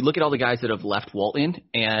 right? Like, you look at all the guys that have left Walton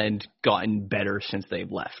and gotten better since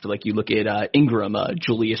they've left. Like, you look at Ingram,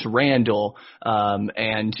 Julius Randle,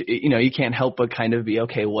 and you can't help but kind of be,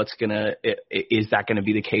 okay, is that gonna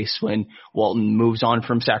be the case when Walton moves on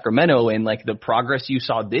from Sacramento? And like the progress you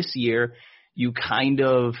saw this year, you kind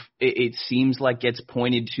of, it seems like gets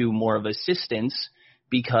pointed to more of assistance,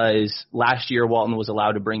 because last year Walton was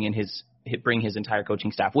allowed to bring his entire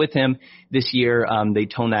coaching staff with him. This year, they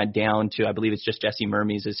toned that down to, I believe it's just Jesse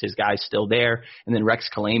Mermes as his guy still there. And then Rex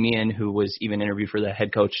Kalamian, who was even interviewed for the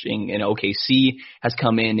head coaching in OKC, has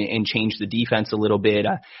come in and changed the defense a little bit.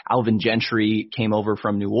 Alvin Gentry came over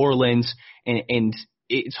from New Orleans, and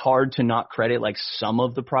it's hard to not credit like some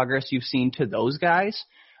of the progress you've seen to those guys.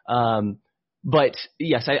 But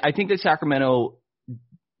yes, I think that Sacramento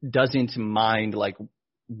doesn't mind like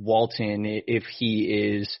Walton if he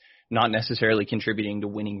is not necessarily contributing to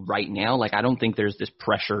winning right now. Like, I don't think there's this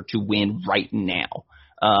pressure to win right now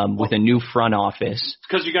with a new front office. It's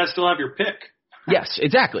because you guys still have your pick. Yes,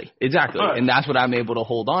 exactly. Right. And that's what I'm able to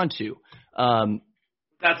hold on to.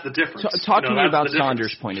 That's the difference. Talk to me about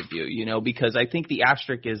Saunders' point of view, because I think the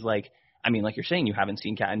asterisk is like, I mean, like you're saying, you haven't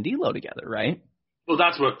seen Cat and D'Lo together, right? Well,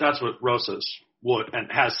 that's what Rosas would and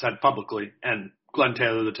has said publicly, and Glenn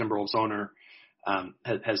Taylor, the Timberwolves owner,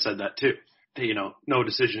 has said that too. No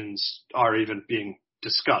decisions are even being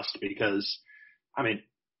discussed because, I mean,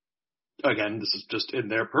 again, this is just in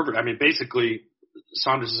their purview. I mean, basically,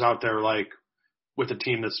 Saunders is out there like with a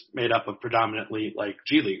team that's made up of predominantly like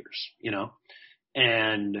G Leaguers,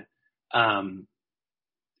 and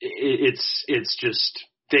it's just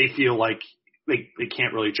they feel like they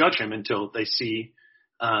can't really judge him until they see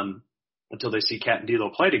Cat and D'Lo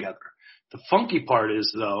play together. The funky part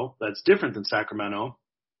is, though, that's different than Sacramento,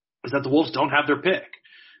 is that the Wolves don't have their pick.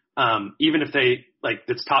 Even if they,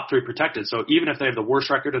 it's top 3 protected. So even if they have the worst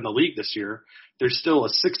record in the league this year, there's still a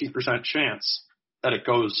 60% chance that it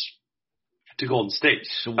goes to Golden State.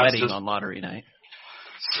 Sweating on lottery night.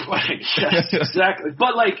 Sweating, yes, exactly.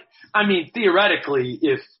 But theoretically,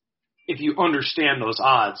 if you understand those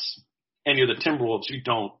odds and you're the Timberwolves, you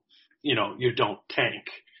don't tank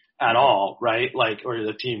at all, right? Or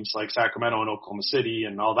the teams like Sacramento and Oklahoma City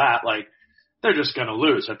and all that, they're just going to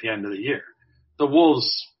lose at the end of the year. The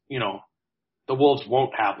Wolves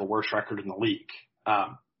won't have the worst record in the league.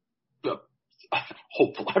 But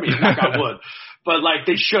hopefully, knock on wood, but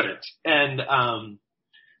they shouldn't. And,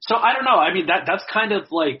 so I don't know. That's kind of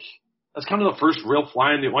the first real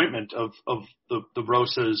fly in the ointment of the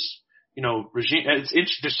Rosas, regime.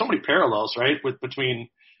 There's so many parallels, right, between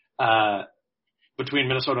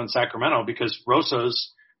Minnesota and Sacramento, because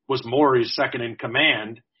Rosas was Morey's second in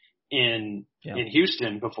command in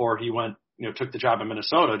Houston before he went, took the job in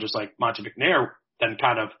Minnesota, just like Monte McNair then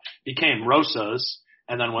kind of became Rosas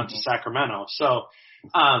and then went to Sacramento. So,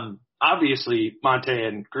 obviously Monte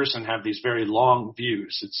and Gerson have these very long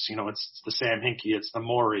views. It's, it's the Sam Hinkie, it's the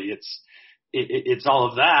Morey, it's all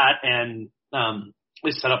of that. And, they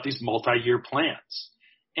set up these multi-year plans.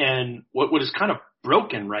 And what is kind of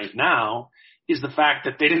broken right now is the fact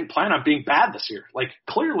that they didn't plan on being bad this year.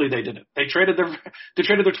 Clearly they didn't. They traded their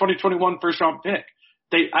 2021 first round pick.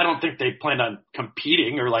 I don't think they planned on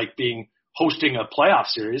competing or hosting a playoff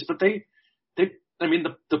series, but the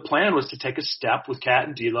plan was to take a step with Cat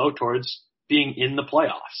and D'Lo towards being in the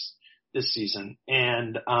playoffs this season.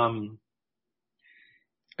 And,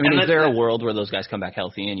 is there a world where those guys come back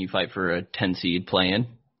healthy and you fight for a 10 seed play-in?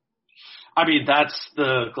 That's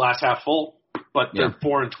the glass half full, but they're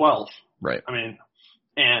 4-12. Right.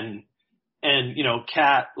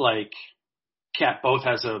 Cat both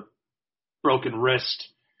has a broken wrist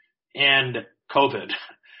and COVID.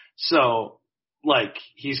 So,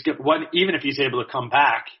 even if he's able to come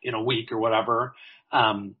back in a week or whatever,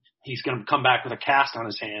 he's going to come back with a cast on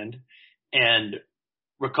his hand and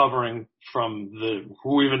recovering from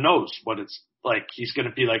who even knows what it's like he's going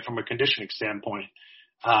to be from a conditioning standpoint,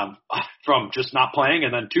 from just not playing,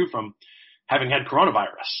 and then 2, from having had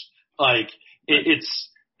coronavirus.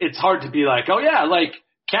 It's hard to be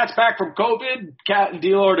Cat's back from COVID, Cat and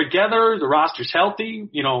D'Lo are together, the roster's healthy,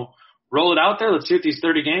 roll it out there. Let's see what these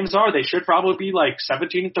 30 games are. They should probably be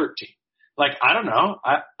 17-13. I don't know.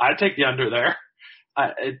 I take the under there.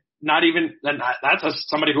 Not even, and that's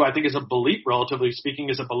somebody who I think is relatively speaking,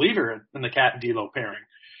 is a believer in the Cat and D'Lo pairing.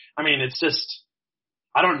 It's just,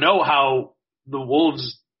 I don't know how the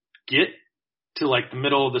Wolves get to the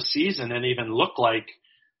middle of the season and even look like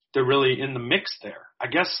they're really in the mix there. I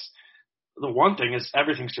guess the one thing is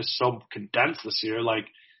everything's just so condensed this year.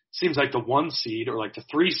 Seems like the 1 seed or the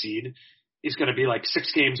 3 seed is going to be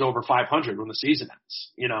 6 games over 500 when the season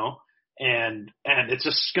ends, and it's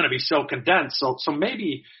just going to be so condensed. So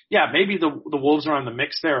maybe the Wolves are on the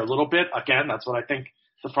mix there a little bit. Again, that's what I think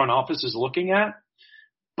the front office is looking at.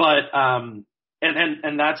 But,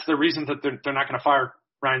 and that's the reason that they're not going to fire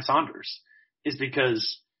Ryan Saunders, is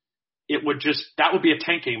because that would be a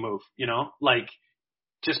tanking move,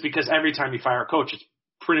 just because every time you fire a coach, it's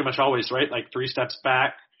pretty much always, right, 3 steps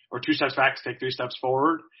back or 2 steps back to take 3 steps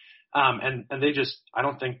forward. And they just, I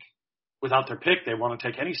don't think without their pick, they want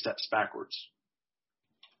to take any steps backwards.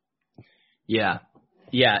 Yeah.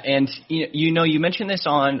 Yeah. And, you mentioned this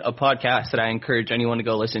on a podcast that I encourage anyone to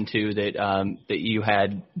go listen to that you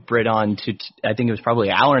had Britt on to, I think it was probably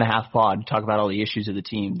an hour and a half pod to talk about all the issues of the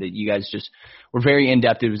team that you guys just were very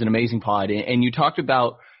in-depth. It was an amazing pod. And you talked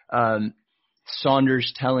about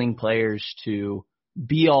Saunders telling players to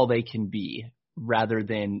be all they can be rather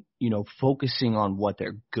than, focusing on what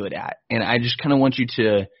they're good at. And I just kind of want you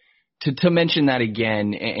to mention that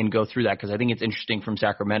again and go through that, because I think it's interesting from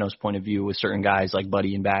Sacramento's point of view with certain guys like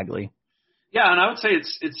Buddy and Bagley. Yeah, and I would say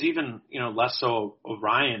it's even, less so of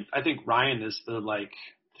Ryan. I think Ryan is the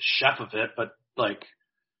chef of it, but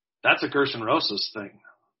that's a Gerson Rosas thing.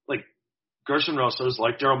 Gerson Rosas,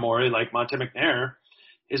 like Daryl Morey, like Monte McNair,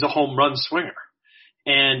 is a home run swinger.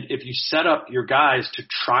 And if you set up your guys to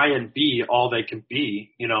try and be all they can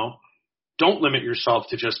be, don't limit yourself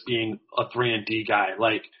to just being a 3-and-D guy.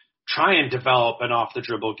 Try and develop an off the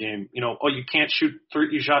dribble game. You can't shoot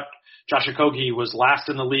three. Josh Okogie was last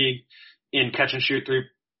in the league in catch and shoot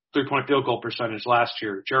 3-point field goal percentage last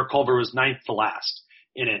year. Jarrett Culver was 9th to last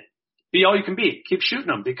in it. Be all you can be. Keep shooting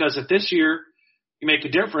them, because if this year you make a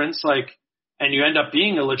difference, and you end up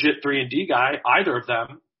being a legit 3-and-D guy, either of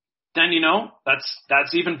them, then,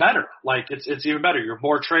 that's even better. Like, it's even better. You're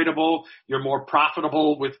more tradable. You're more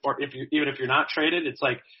profitable even if you're not traded. It's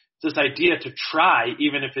like this idea to try,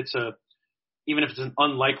 even if it's an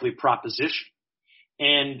unlikely proposition.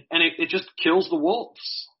 And it just kills the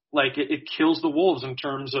Wolves. Like, it kills the Wolves in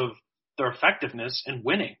terms of their effectiveness in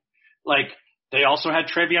winning. Like, they also had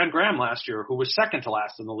Treveon Graham last year, who was second to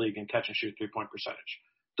last in the league in catch and shoot 3-point percentage.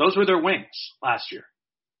 Those were their wings last year.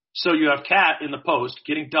 So you have Cat in the post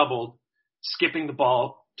getting doubled, skipping the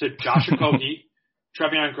ball to Josh Okogie,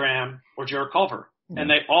 Treveon Graham, or Jarrett Culver. And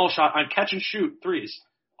they all shot on catch and shoot threes,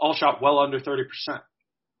 all shot well under 30%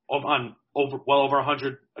 on well over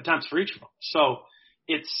 100 attempts for each of them. So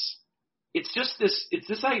it's just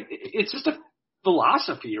a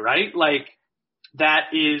philosophy, right? Like,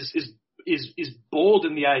 that is bold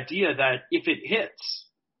in the idea that if it hits,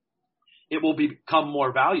 it will become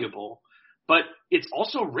more valuable. But it's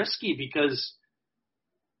also risky because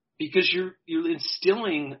you're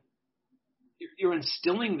instilling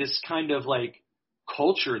this kind of like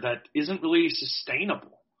culture that isn't really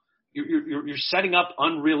sustainable. You're setting up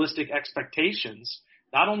unrealistic expectations,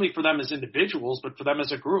 not only for them as individuals, but for them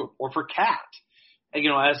as a group, or for Cat,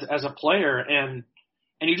 as a player, and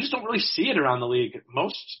you just don't really see it around the league.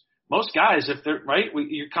 Most guys, if they're right,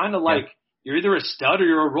 you're kind of like you're either a stud or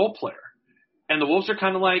you're a role player, and the Wolves are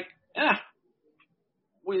kind of like,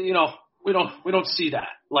 we don't see that.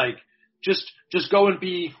 Like, just go and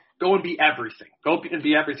be everything. Go and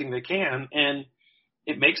be everything they can, and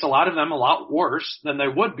it makes a lot of them a lot worse than they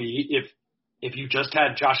would be if you just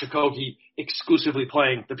had Josh Okogie exclusively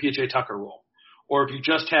playing the PJ Tucker role, or if you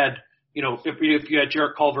just had, if you had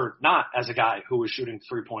Jarrett Culver not as a guy who was shooting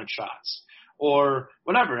 3-point shots, or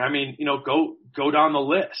whatever. I mean, go down the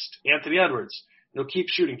list. Anthony Edwards, keep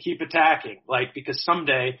shooting, keep attacking, like, because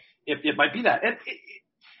someday it might be that.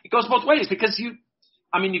 It goes both ways, because you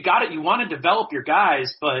got it. You want to develop your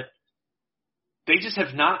guys, but they just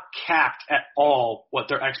have not capped at all what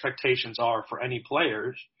their expectations are for any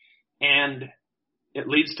players, and it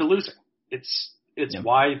leads to losing. It's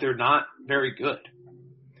why they're not very good.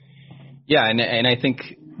 Yeah, and I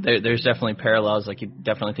think there's definitely parallels. Like, you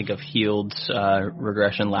definitely think of Hield's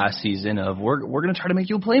regression last season of we're going to try to make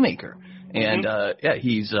you a playmaker. And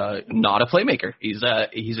he's not a playmaker. He's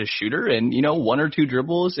a shooter, and 1 or 2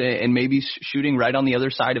 dribbles and maybe shooting right on the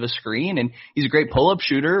other side of a screen. And he's a great pull-up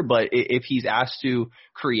shooter, but if he's asked to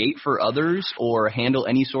create for others or handle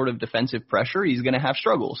any sort of defensive pressure, he's going to have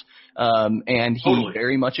struggles. And he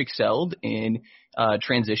very much excelled in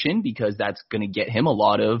transition, because that's going to get him a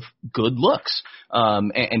lot of good looks.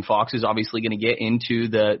 And Fox is obviously going to get into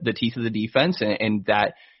the teeth of the defense, and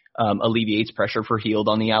that alleviates pressure for Hield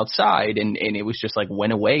on the outside, and it was just like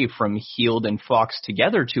went away from Hield and Fox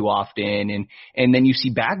together too often, and then you see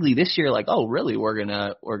Bagley this year, like, oh really, we're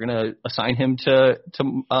gonna assign him to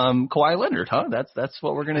Kawhi Leonard, huh? That's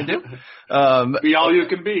what we're gonna do. Be all you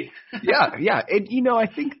can be. yeah, and I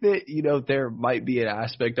think that there might be an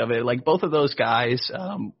aspect of it, like both of those guys.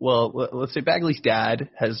 Well, let's say Bagley's dad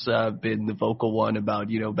has been the vocal one about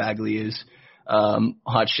Bagley is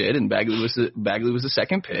hot shit, and Bagley was the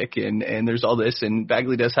second pick, and there's all this, and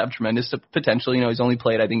Bagley does have tremendous potential. He's only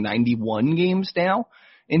played, I think, 91 games now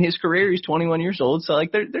in his career. He's 21 years old, so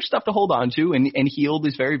like there's stuff to hold on to, and Hield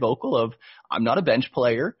is very vocal of, I'm not a bench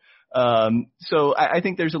player. So I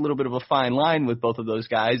think there's a little bit of a fine line with both of those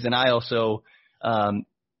guys, and I also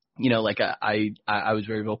I was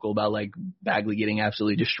very vocal about like Bagley getting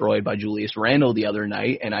absolutely destroyed by Julius Randle the other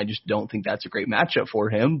night, and I just don't think that's a great matchup for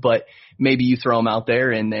him. But maybe you throw him out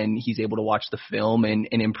there, and then he's able to watch the film and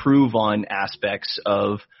improve on aspects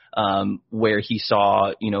of where he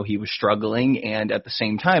saw, he was struggling. And at the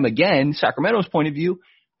same time, again, Sacramento's point of view,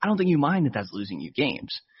 I don't think you mind that that's losing you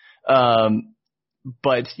games.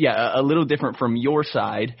 But yeah, a little different from your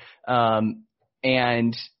side.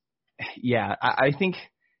 And yeah, I think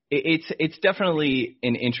it's definitely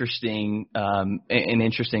an interesting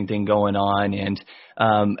thing going on. And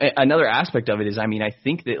another aspect of it is, I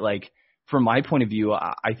think that, like, from my point of view,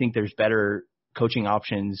 I think there's better coaching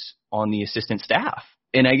options on the assistant staff.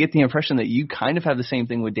 And I get the impression that you kind of have the same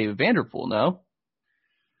thing with David Vanderpool, no?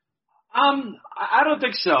 I don't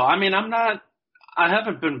think so. I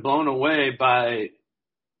haven't been blown away by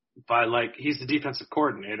like, he's the defensive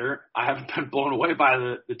coordinator. I haven't been blown away by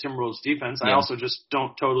the Timberwolves defense. Yeah. I also just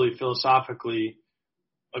don't totally philosophically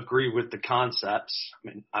agree with the concepts.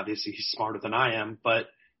 Obviously he's smarter than I am, but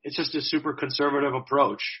it's just a super conservative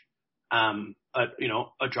approach.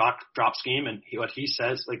 A drop scheme, and what he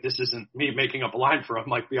says, like, this isn't me making up a line for him,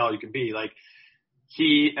 like, be all you can be. Like,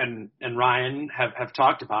 he and Ryan have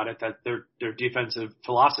talked about it, that their defensive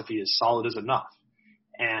philosophy is solid as enough.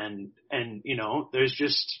 And there's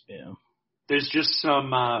just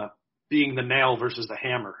some being the nail versus the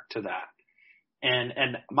hammer to that.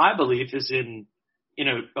 And my belief is in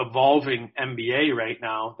an evolving NBA right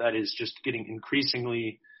now that is just getting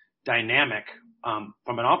increasingly dynamic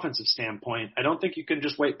from an offensive standpoint. I don't think you can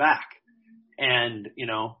just wait back. And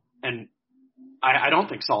I don't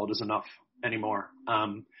think solid is enough anymore.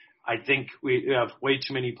 I think we have way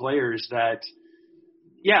too many players that,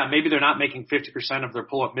 maybe they're not making 50% of their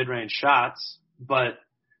pull-up mid-range shots, but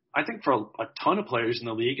I think for a ton of players in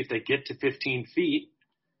the league, if they get to 15 feet,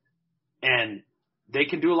 and they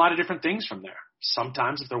can do a lot of different things from there.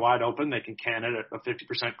 Sometimes if they're wide open, they can can it at a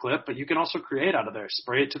 50% clip, but you can also create out of there,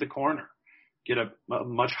 spray it to the corner, get a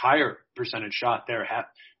much higher percentage shot there,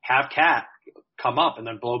 have Cat come up and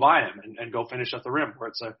then blow by him and go finish at the rim where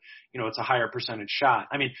it's a higher percentage shot.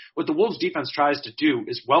 I mean, what the Wolves defense tries to do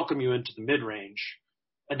is welcome you into the mid-range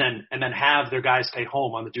and then have their guys stay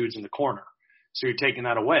home on the dudes in the corner. So you're taking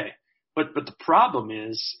that away. But the problem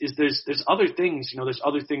is there's other things, there's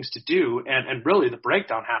other things to do. And really the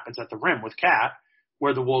breakdown happens at the rim with Cat,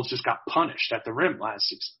 where the Wolves just got punished at the rim last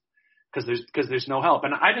season because there's no help.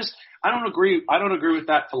 And I don't agree with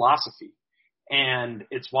that philosophy. And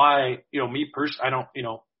it's why, me personally, I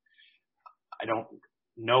don't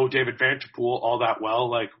know David Vanterpool all that well.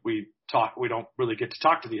 Like we don't really get to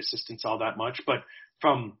talk to the assistants all that much, but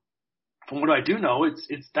from what I do know, it's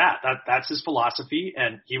that's his philosophy.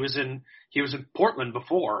 And he was in Portland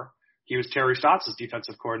before. He was Terry Stotts'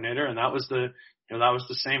 defensive coordinator, and that was the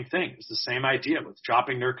same thing. It was the same idea with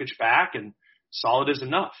dropping Nurkic back and solid is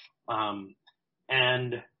enough. And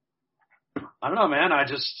I don't know, man. I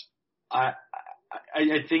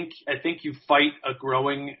think you fight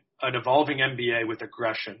an evolving NBA with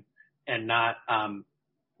aggression and not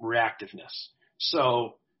reactiveness.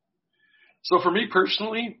 So for me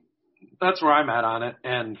personally, that's where I'm at on it.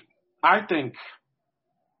 And I think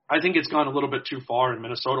it's gone a little bit too far in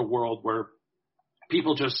Minnesota world where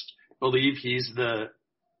people just believe he's the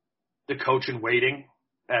coach in waiting,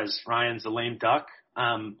 as Ryan's the lame duck.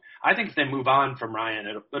 I think if they move on from Ryan,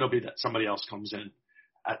 it'll be that somebody else comes in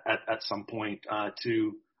at some point I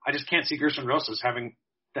just can't see Gerson Rosas having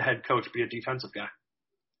the head coach be a defensive guy.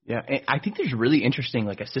 Yeah, I think there's really interesting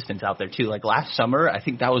assistants out there too. Like last summer, I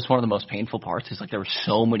think that was one of the most painful parts. Is there were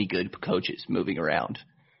so many good coaches moving around.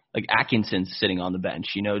 Like Atkinson's sitting on the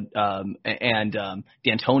bench, and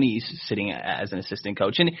D'Antoni's sitting as an assistant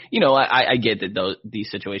coach. And I get that these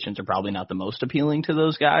situations are probably not the most appealing to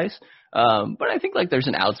those guys. But I think there's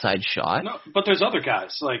an outside shot. No, but there's other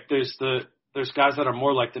guys. There's guys that are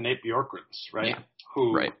more like the Nate Bjorkrens, right? Yeah.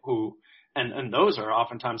 Who and those are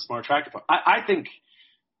oftentimes more attractive. I think.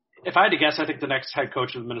 If I had to guess, I think the next head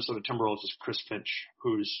coach of the Minnesota Timberwolves is Chris Finch,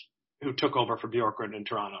 who took over for Bjorkgren in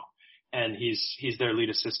Toronto, and he's their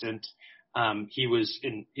lead assistant. He was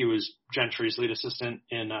Gentry's lead assistant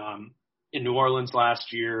in New Orleans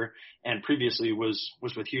last year, and previously was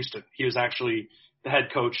with Houston. He was actually the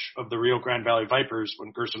head coach of the Rio Grande Valley Vipers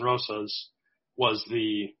when Gerson Rosas was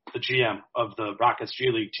the GM of the Rockets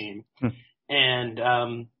G League team, and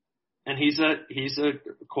he's a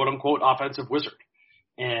quote unquote offensive wizard.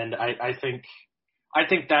 And I think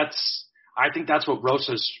that's what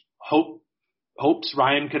Rosas hopes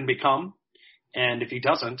Ryan can become. And if he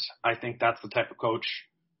doesn't, I think that's the type of coach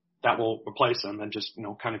that will replace him. And just,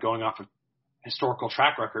 kind of going off of historical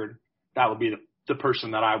track record, that would be the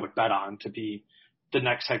person that I would bet on to be the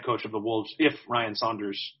next head coach of the Wolves if Ryan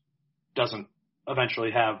Saunders doesn't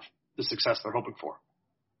eventually have the success they're hoping for.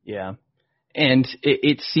 Yeah. And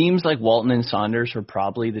it seems like Walton and Saunders are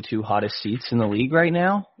probably the two hottest seats in the league right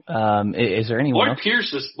now. Is there anyone else?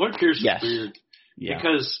 Lloyd Pierce is weird. Yeah.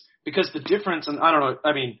 Because the difference, and I don't know,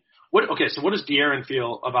 I mean, so what does De'Aaron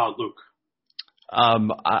feel about Luke?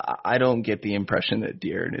 I don't get the impression that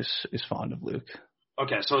De'Aaron is fond of Luke.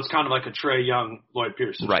 Okay, so it's kind of like a Trae Young, Lloyd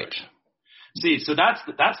Pierce situation. Right. See, so that's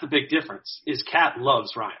the big difference, is Cat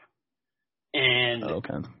loves Ryan.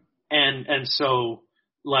 And so,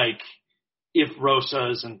 if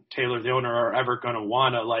Rosas and Taylor, the owner, are ever going to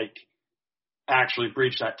want to actually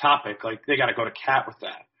breach that topic, they got to go to Cat with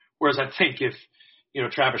that. Whereas I think if,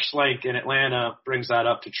 Travis Schlenk in Atlanta brings that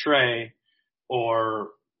up to Trae, or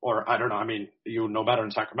I don't know, I mean, you know better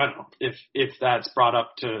in Sacramento. If that's brought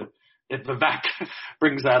up to, if Vivek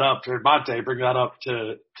brings that up to Monte, bring that up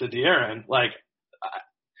to De'Aaron,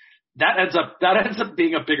 that ends up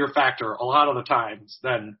being a bigger factor a lot of the times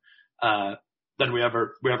than we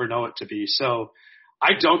ever know it to be. So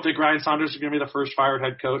I don't think Ryan Saunders is going to be the first fired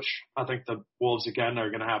head coach. I think the Wolves, again, are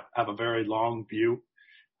going to have a very long view.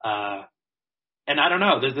 And I don't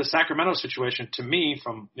know, the Sacramento situation, to me,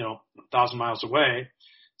 from, 1,000 miles away,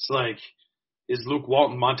 it's like, is Luke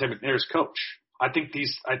Walton Monte McNair's coach? I think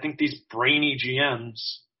these brainy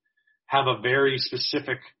GMs have a very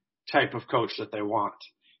specific type of coach that they want.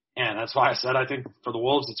 And that's why I said I think for the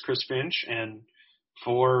Wolves it's Chris Finch, and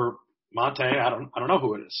for Monte, I don't know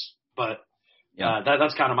who it is. But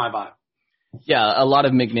that's kind of my vibe. Yeah, a lot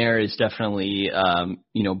of McNair is definitely,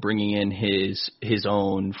 bringing in his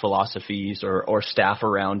own philosophies or staff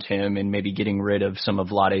around him, and maybe getting rid of some of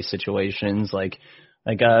Vlade's situations, like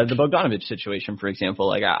the Bogdanovic situation, for example.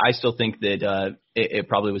 Like I still think that it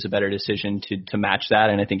probably was a better decision to match that,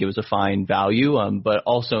 and I think it was a fine value, but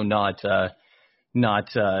also not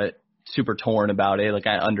super torn about it. Like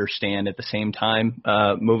I understand at the same time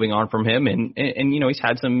moving on from him, and he's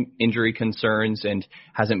had some injury concerns and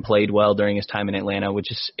hasn't played well during his time in Atlanta, which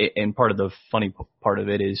is, and part of the funny part of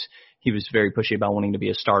it is he was very pushy about wanting to be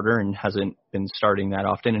a starter and hasn't been starting that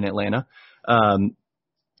often in Atlanta.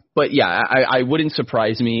 But yeah, I wouldn't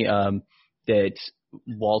surprise me that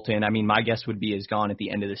Walton, my guess would be is gone at the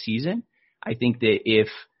end of the season. I think that if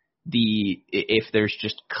there's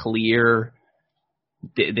just clear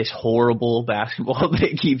this horrible basketball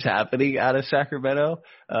that keeps happening out of Sacramento,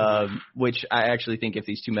 which I actually think if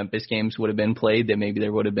these two Memphis games would have been played, then maybe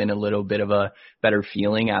there would have been a little bit of a better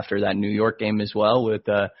feeling after that New York game as well, with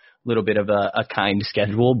a little bit of a kind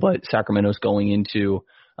schedule. But Sacramento's going into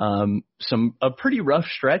a pretty rough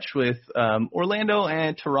stretch with Orlando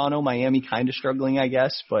and Toronto, Miami kind of struggling, I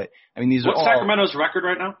guess. But these What's are all, Sacramento's record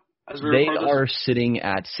right now? They are sitting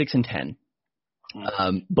at 6-10,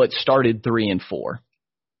 but started 3-4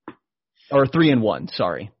 or 3-1.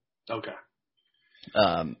 Sorry. Okay.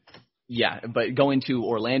 But going to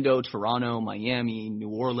Orlando, Toronto, Miami, New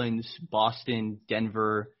Orleans, Boston,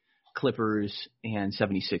 Denver, Clippers, and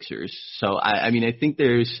 76ers. So I think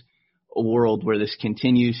there's a world where this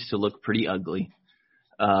continues to look pretty ugly,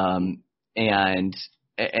 and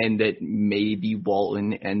that maybe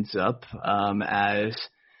Walton ends up as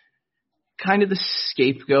kind of the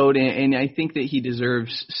scapegoat, and I think that he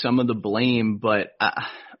deserves some of the blame, but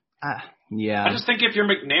yeah. I just think if you're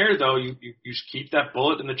McNair, though, you just keep that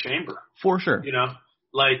bullet in the chamber. For sure.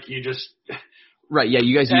 Like you just – Right, yeah,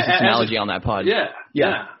 you guys use this analogy on that pod.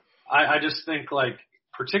 Yeah. I just think, like,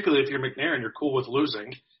 particularly if you're McNair and you're cool with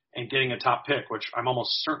losing and getting a top pick, which I'm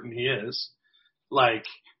almost certain he is, like,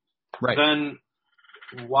 right. Then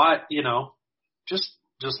why, just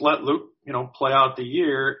let Luke, play out the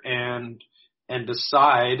year and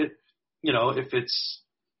decide,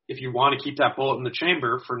 if you want to keep that bullet in the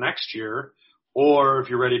chamber for next year, or if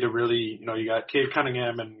you're ready to really, you got Cade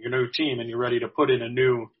Cunningham and your new team and you're ready to put in a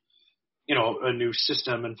new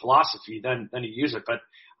system and philosophy, then you use it. But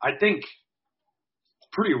I think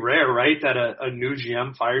pretty rare, right, that a new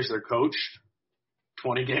GM fires their coach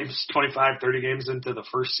 20 games, 25, 30 games into the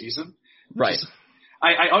first season. Right.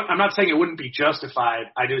 I'm not saying it wouldn't be justified.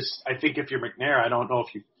 I think if you're McNair, I don't know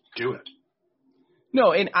if you do it.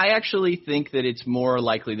 No, and I actually think that it's more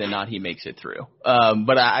likely than not he makes it through.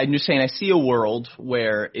 But I'm just saying I see a world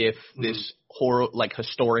where if this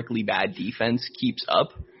historically bad defense keeps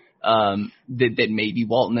up, that maybe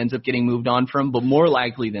Walton ends up getting moved on from. But more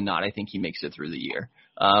likely than not, I think he makes it through the year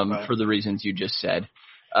for the reasons you just said.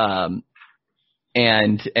 And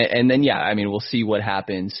then, yeah, we'll see what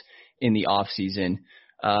happens in the off season.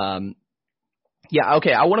 Yeah,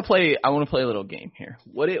 okay. I want to play a little game here.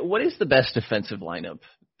 What is the best defensive lineup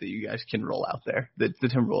that you guys can roll out there, that the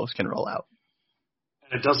Timberwolves can roll out?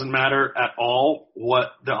 And it doesn't matter at all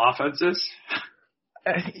what the offense is?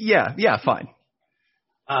 Yeah, fine.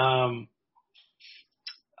 Cat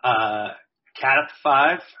at the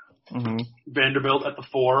 5, mm-hmm. Vanderbilt at the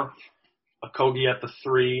 4, Okogie at the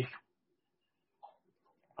 3.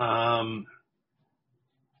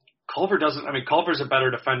 Culver Culver's a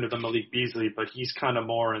better defender than Malik Beasley, but he's kind of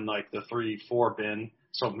more in like the 3-4 bin.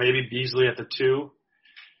 So maybe Beasley at the 2.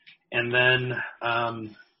 And then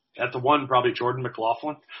at the 1, probably Jordan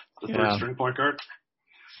McLaughlin, the third string point guard.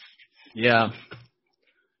 Yeah.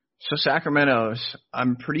 So Sacramento's,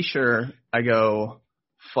 I'm pretty sure I go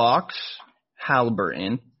Fox,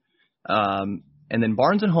 Halliburton, and then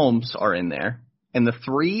Barnes and Holmes are in there. And the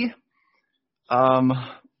 3,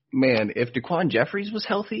 man, if DaQuan Jeffries was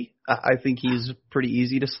healthy, I think he's pretty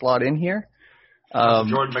easy to slot in here.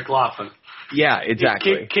 Jordan McLaughlin. Yeah,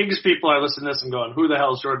 exactly. Kings people are listening to this and going, who the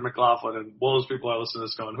hell is Jordan McLaughlin? And Wolves people are listening to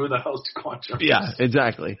this going, who the hell is DaQuan Jeffries? Yeah,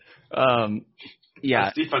 exactly. Yeah.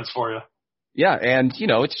 That's defense for you. Yeah, and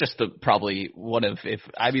it's just probably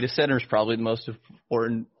the center is probably the most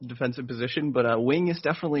important defensive position, but wing is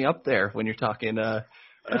definitely up there when you're talking a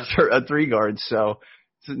 3 guard. So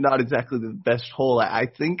it's not exactly the best hole. I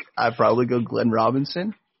think I'd probably go Glenn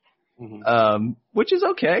Robinson, which is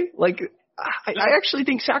okay. Like I actually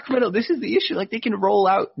think Sacramento. This is the issue. Like they can roll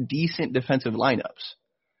out decent defensive lineups.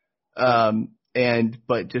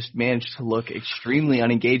 But just managed to look extremely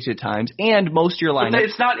unengaged at times, and most of your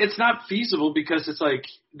lineups. But it's not feasible because it's like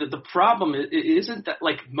the problem isn't that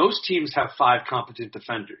like most teams have 5 competent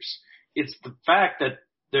defenders. It's the fact that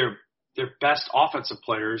their best offensive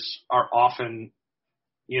players are often,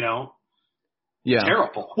 terrible.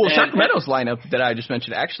 Well, Sacramento's lineup that I just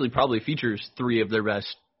mentioned actually probably features 3 of their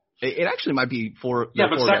best. It actually might be 4. Yeah,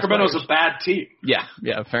 but Sacramento's a bad team. Yeah,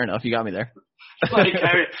 fair enough. You got me there. Like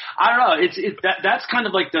I don't know. That's kind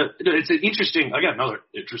of like it's an interesting, again, another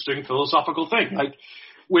interesting philosophical thing. Like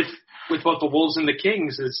with both the Wolves and the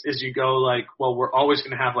Kings is you go like, well, we're always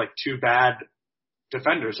going to have like 2 bad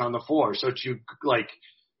defenders on the floor. So it's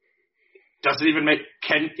does it even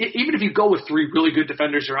even if you go with 3 really good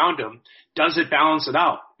defenders around him, does it balance it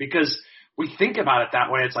out? Because we think about it that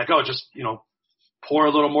way. It's like, oh, just, pour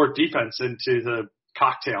a little more defense into the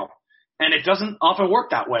cocktail. And it doesn't often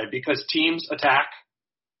work that way because teams attack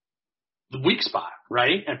the weak spot,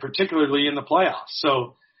 right? And particularly in the playoffs.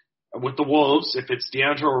 So with the Wolves, if it's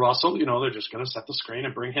D'Angelo Russell, they're just going to set the screen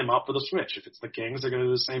and bring him up for the switch. If it's the Kings, they're going to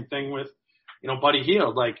do the same thing with, Buddy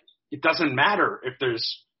Hield. Like, it doesn't matter if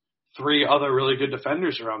there's 3 other really good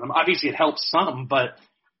defenders around them. Obviously, it helps some, but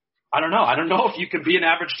I don't know. I don't know if you can be an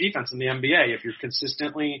average defense in the NBA if you're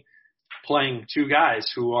consistently playing 2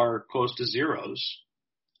 guys who are close to zeros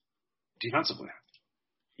defensively.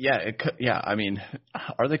 Yeah. I mean,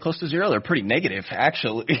 are they close to 0? They're pretty negative,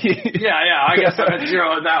 actually. yeah. I guess I meant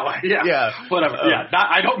 0 in that way. Yeah. Whatever.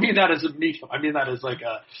 I don't mean that as a meat. I mean that as like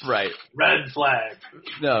a red flag.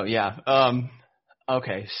 No. Yeah.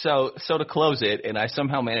 Okay. So to close it, and I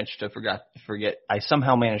somehow managed to forget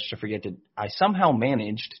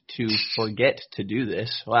to do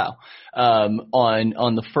this. Wow.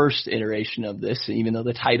 On the first iteration of this, even though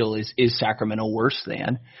the title is Sacramento worse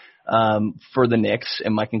than. For the Knicks,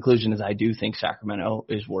 and my conclusion is I do think Sacramento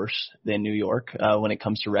is worse than New York when it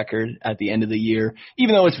comes to record at the end of the year,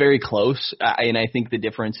 even though it's very close. And I think the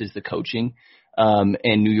difference is the coaching,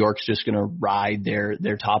 and New York's just going to ride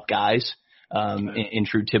their top guys in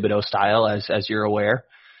true Thibodeau style, as you're aware.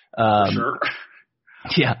 Sure.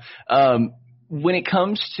 Yeah. When it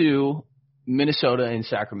comes to Minnesota and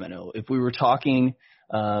Sacramento, if we were talking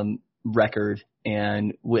record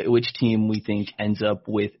and which team we think ends up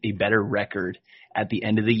with a better record at the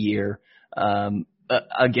end of the year.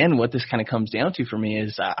 Again, what this kind of comes down to for me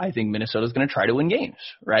is I think Minnesota's going to try to win games,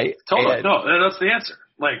 right? Totally. No, that's the answer.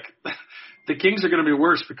 Like, the Kings are going to be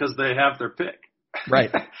worse because they have their pick.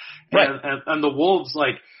 Right. And the Wolves,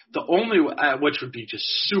 like, the only, which would be just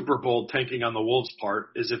super bold tanking on the Wolves' part,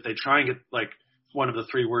 is if they try and get, like, one of the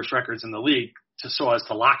 3 worst records in the league so as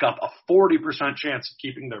to lock up a 40% chance of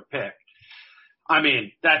keeping their pick. I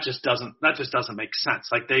mean, that just doesn't make sense.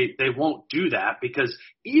 Like they won't do that because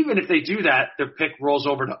even if they do that, their pick rolls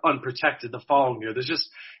over to unprotected the following year. There's just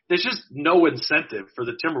no incentive for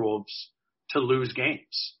the Timberwolves to lose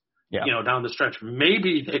games. Yeah. Down the stretch.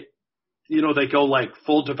 Maybe they go like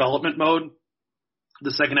full development mode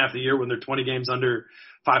the second half of the year when they're 20 games under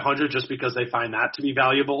 500 just because they find that to be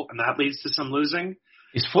valuable and that leads to some losing.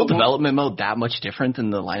 Is full development mode that much different than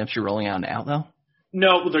the lineups you're rolling out now though?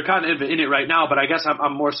 No, they're kind of in it right now, but I guess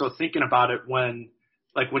I'm more so thinking about it when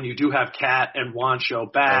you do have Cat and Juancho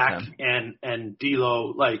back and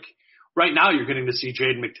D'Lo, like right now you're getting to see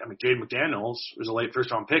Jaden McDaniels, who's a late first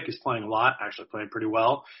round pick, is playing a lot, actually playing pretty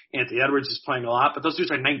well. Anthony Edwards is playing a lot, but those dudes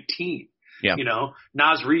are 19. Yeah.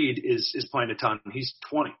 Naz Reid is playing a ton. He's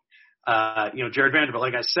 20. Jared Vanderbilt,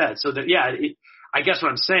 like I said. So that, I guess what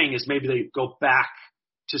I'm saying is maybe they go back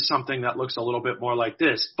to something that looks a little bit more like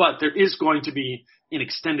this, but there is going to be an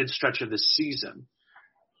extended stretch of this season,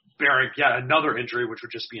 bearing yet another injury, which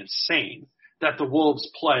would just be insane, that the Wolves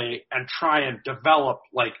play and try and develop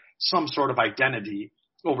like some sort of identity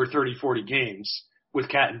over 30, 40 games with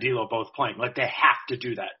Cat and D'Lo both playing. Like they have to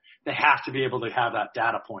do that. They have to be able to have that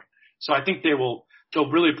data point. So I think they'll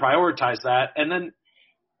really prioritize that. And then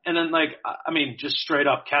like, I mean, just straight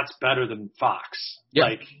up, Cat's better than Fox. Yeah.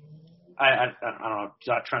 Like, I don't know.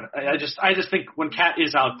 Not trying to. I just think when Cat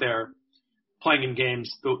is out there playing in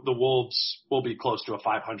games, the Wolves will be close to a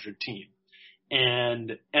 500 team,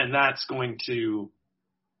 and that's going to,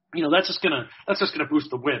 that's just gonna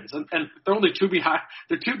boost the wins. And they're only 2 behind.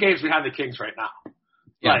 They're 2 games behind the Kings right now.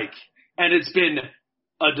 Yeah. Like, and it's been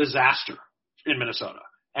a disaster in Minnesota.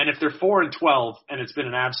 And if they're 4-12 and it's been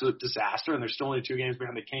an absolute disaster and there's still only 2 games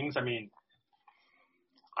behind the Kings, I mean,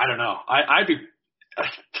 I don't know. I'd be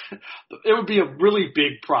it would be a really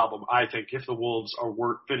big problem, I think, if the Wolves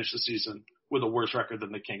finish the season with a worse record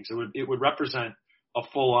than the Kings. It would represent a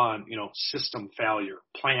full-on, system failure,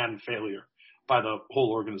 plan failure by the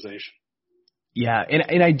whole organization. Yeah,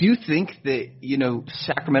 and I do think that,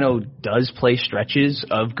 Sacramento does play stretches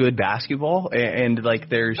of good basketball, and like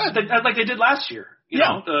there's... Yeah, like they did last year,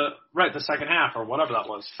 the second half or whatever that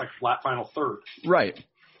was, like final third. Right.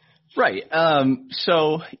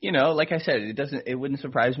 So, like I said, it wouldn't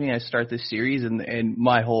surprise me. I start this series and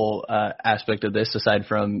my whole aspect of this, aside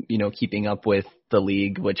from, keeping up with the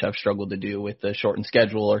league, which I've struggled to do with the shortened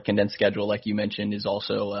schedule or condensed schedule, like you mentioned, is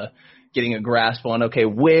also getting a grasp on, okay,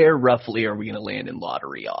 where roughly are we going to land in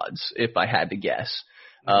lottery odds, if I had to guess,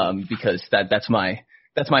 because that's my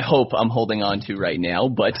hope I'm holding on to right now.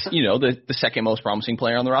 But, the second most promising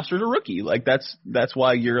player on the roster is a rookie. Like that's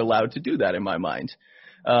why you're allowed to do that in my mind.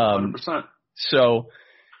 100%. So,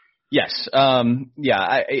 yes,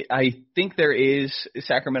 I think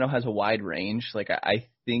Sacramento has a wide range. Like, I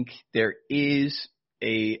think there is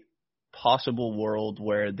a possible world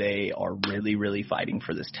where they are really, really fighting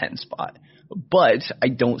for this 10 spot. But I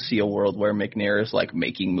don't see a world where McNair is, like,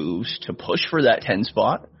 making moves to push for that 10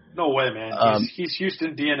 spot. No way, man. He's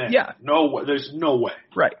Houston DNA. Yeah. No way. There's no way.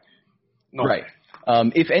 Right. No way.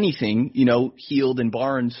 If anything, Hield and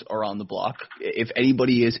Barnes are on the block. If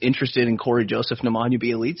anybody is interested in Corey Joseph, Nemanja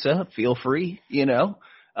Bjelica, feel free, Man,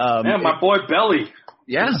 my boy Belly.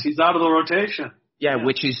 Yeah. He's out of the rotation. Yeah,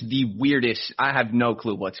 which is the weirdest. I have no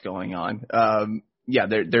clue what's going on.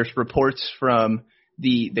 There's reports from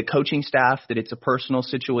the coaching staff that it's a personal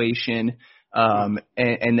situation. And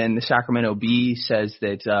then the Sacramento Bee says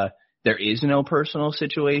that there is no personal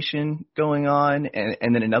situation going on,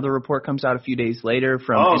 and then another report comes out a few days later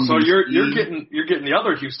from NBC. So you're getting the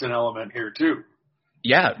other Houston element here too.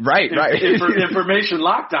 Yeah, right. Information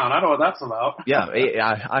lockdown. I know what that's about. Yeah,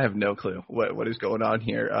 I have no clue what is going on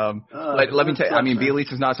here. But let me tell you, I mean,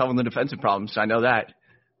 Bjelica is not solving the defensive problems. I know that.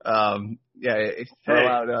 Throw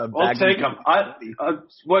out. We'll take him.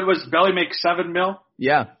 What was Belly make $7 million?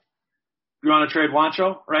 Yeah. You want to trade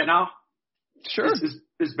Juancho right now? Sure.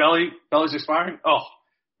 Is Belly's expiring? Oh,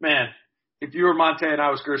 man. If you were Monte and I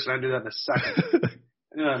was Gerson, I'd do that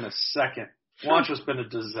in a second. Juancho's been a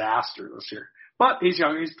disaster this year. But he's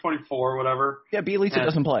young. He's 24 or whatever. Yeah, Bjelica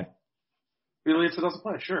doesn't play. Bjelica doesn't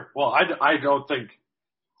play, sure. Well, I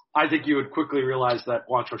think you would quickly realize that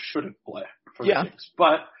Juancho shouldn't play for the Kings.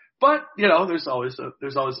 But there's always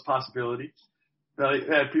a possibility.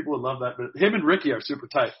 People would love that. But him and Ricky are super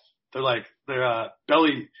tight. They're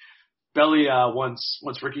Belly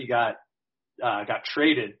once Ricky got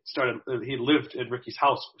traded, he lived in Ricky's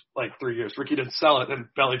house for like 3 years. Ricky didn't sell it, and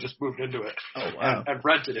Belly just moved into it. Oh, wow. and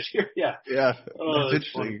rented it here. Yeah. Yeah. That's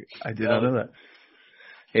interesting. Funny. I did not know that.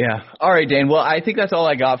 Yeah. All right, Dane. Well, I think that's all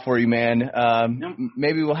I got for you, man.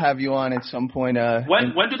 Maybe we'll have you on at some point.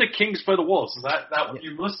 When do the Kings play the Wolves? Is that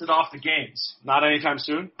you listed off the games? Not anytime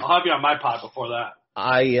soon? I'll have you on my pod before that.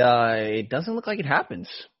 It doesn't look like it happens.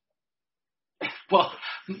 Well,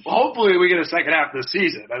 hopefully we get a second half of the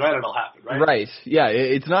season, and then it'll happen, right? Right. Yeah,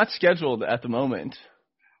 it's not scheduled at the moment.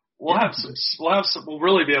 We'll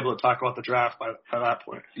really be able to talk about the draft by that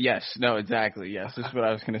point. Yes. No, exactly. Yes. This is what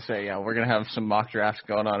I was going to say. Yeah, we're going to have some mock drafts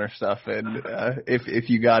going on or stuff. And if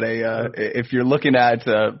you got if you're looking at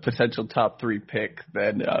a potential top 3 pick,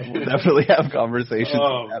 then we'll definitely have conversations.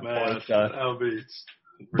 Oh, at that man. point. That'll be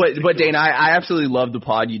But Dane, I absolutely love the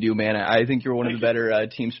pod you do, man. I think you're one of the better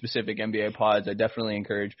team-specific NBA pods. I definitely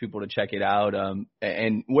encourage people to check it out.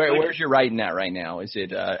 And where's your writing at right now? Is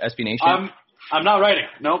it SB Nation? I'm not writing.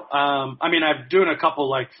 Nope. I'm doing a couple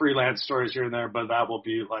like freelance stories here and there, but that will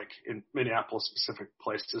be like in Minneapolis specific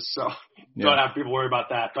places. So don't have people worry about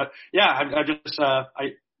that. But yeah, I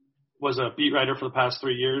was a beat writer for the past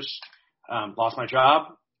 3 years. Lost my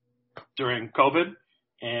job during COVID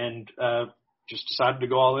and just decided to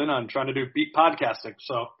go all in on trying to do beat podcasting.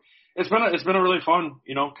 So it's been a really fun,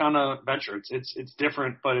 kind of venture. It's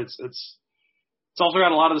different, but it's also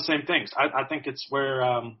got a lot of the same things. I think it's where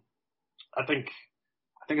I think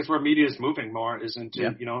it's where media is moving more is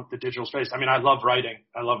into the digital space. I mean, I love writing,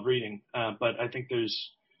 I love reading, but I think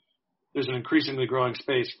there's an increasingly growing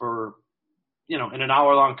space for in an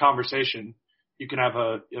hour-long conversation you can have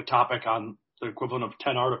a topic on the equivalent of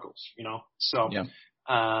 10 articles. So. Yeah.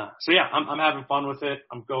 I'm having fun with it.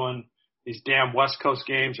 I'm going, these damn West Coast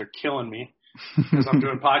games are killing me because I'm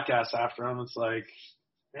doing podcasts after them. It's like,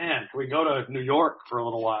 man, can we go to New York for a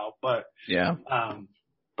little while? But, yeah.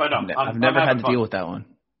 But I've never had to deal with that one.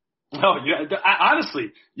 No,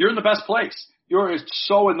 honestly, you're in the best place. You're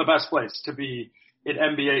so in the best place to be an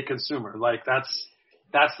NBA consumer. Like that's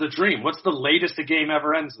the dream. What's the latest a game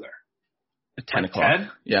ever ends there? 10 o'clock.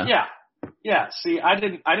 10? Yeah. Yeah. See, I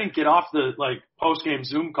didn't get off the post game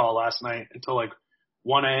Zoom call last night until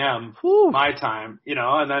 1 a.m. my time,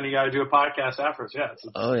 and then you got to do a podcast afterwards. Yeah. It's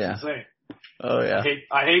insane. Oh yeah.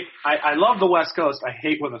 I love the West Coast. I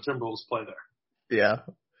hate when the Timberwolves play there. Yeah.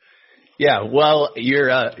 Yeah, well,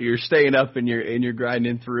 you're staying up and you're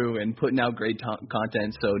grinding through and putting out great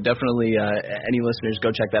content. So definitely, any listeners,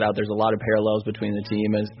 go check that out. There's a lot of parallels between the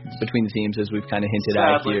teams as we've kind of hinted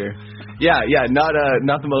out here. Yeah, not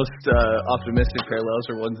the most optimistic parallels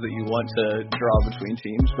or ones that you want to draw between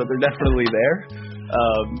teams, but they're definitely there.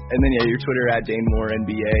 And then your Twitter at Dane Moore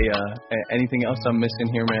NBA. Anything else I'm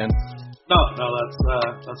missing here, man? No,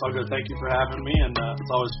 that's all good. Thank you for having me, and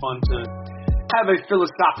it's always fun to have a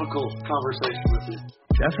philosophical conversation with you.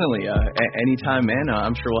 Definitely. Anytime, man.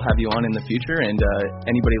 I'm sure we'll have you on in the future. And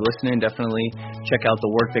anybody listening, definitely check out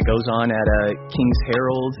the work that goes on at Kings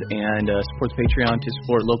Herald and supports Patreon to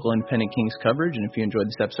support local independent Kings coverage. And if you enjoyed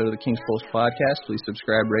this episode of the Kings Pulse podcast, please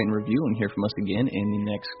subscribe, rate, and review, and hear from us again in the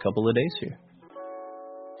next couple of days here.